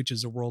season, which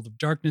is a World of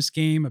Darkness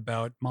game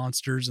about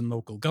monsters and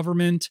local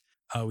government,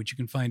 which you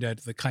can find at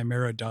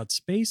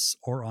thechimera.space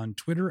or on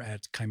Twitter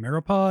at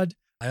ChimeraPod.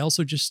 I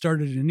also just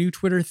started a new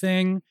Twitter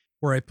thing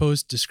where I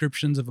post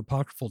descriptions of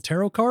apocryphal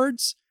tarot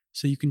cards.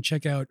 So you can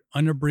check out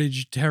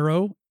Unabridged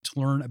Tarot to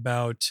learn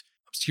about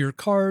obscure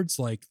cards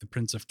like the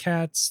Prince of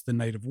Cats, the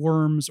Knight of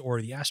Worms,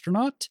 or the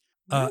Astronaut.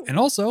 And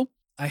also,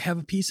 I have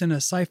a piece in a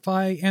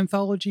sci-fi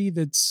anthology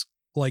that's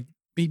like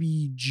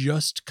maybe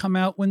just come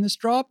out when this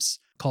drops,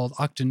 called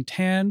Octan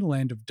Tan,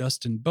 Land of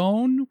Dust and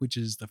Bone, which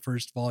is the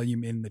first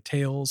volume in the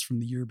Tales from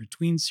the Year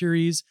Between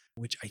series,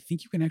 which I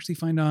think you can actually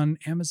find on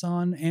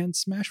Amazon and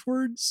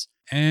Smashwords.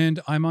 And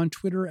I'm on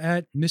Twitter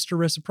at Mr.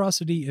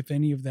 Reciprocity if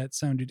any of that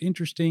sounded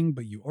interesting,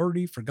 but you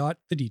already forgot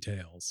the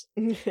details.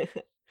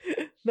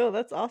 No,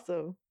 that's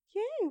awesome.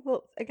 Yay.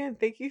 Well, again,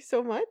 thank you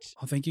so much.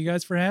 Well, thank you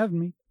guys for having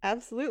me.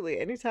 Absolutely.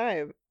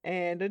 Anytime.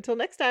 And until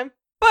next time.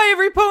 Bye,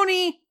 every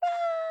pony!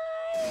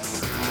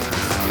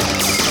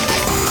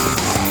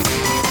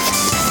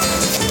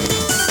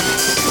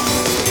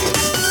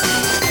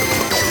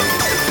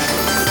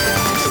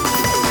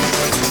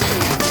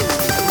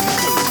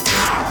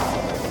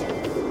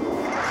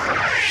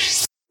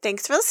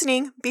 Thanks for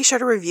listening. Be sure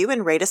to review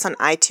and rate us on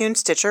iTunes,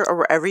 Stitcher, or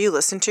wherever you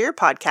listen to your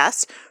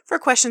podcast. For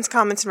questions,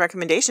 comments, and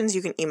recommendations,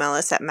 you can email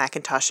us at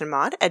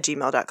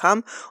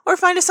macintoshandmod@gmail.com or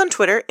find us on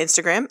Twitter,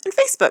 Instagram, and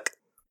Facebook.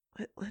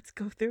 Let's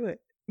go through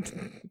it.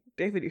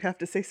 David, you have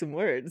to say some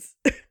words.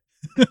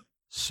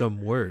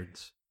 Some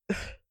words.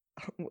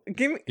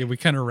 Give me Yeah, we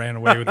kind of ran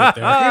away with it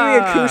there.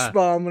 a koosh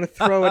ball. I'm going to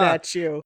throw it at you.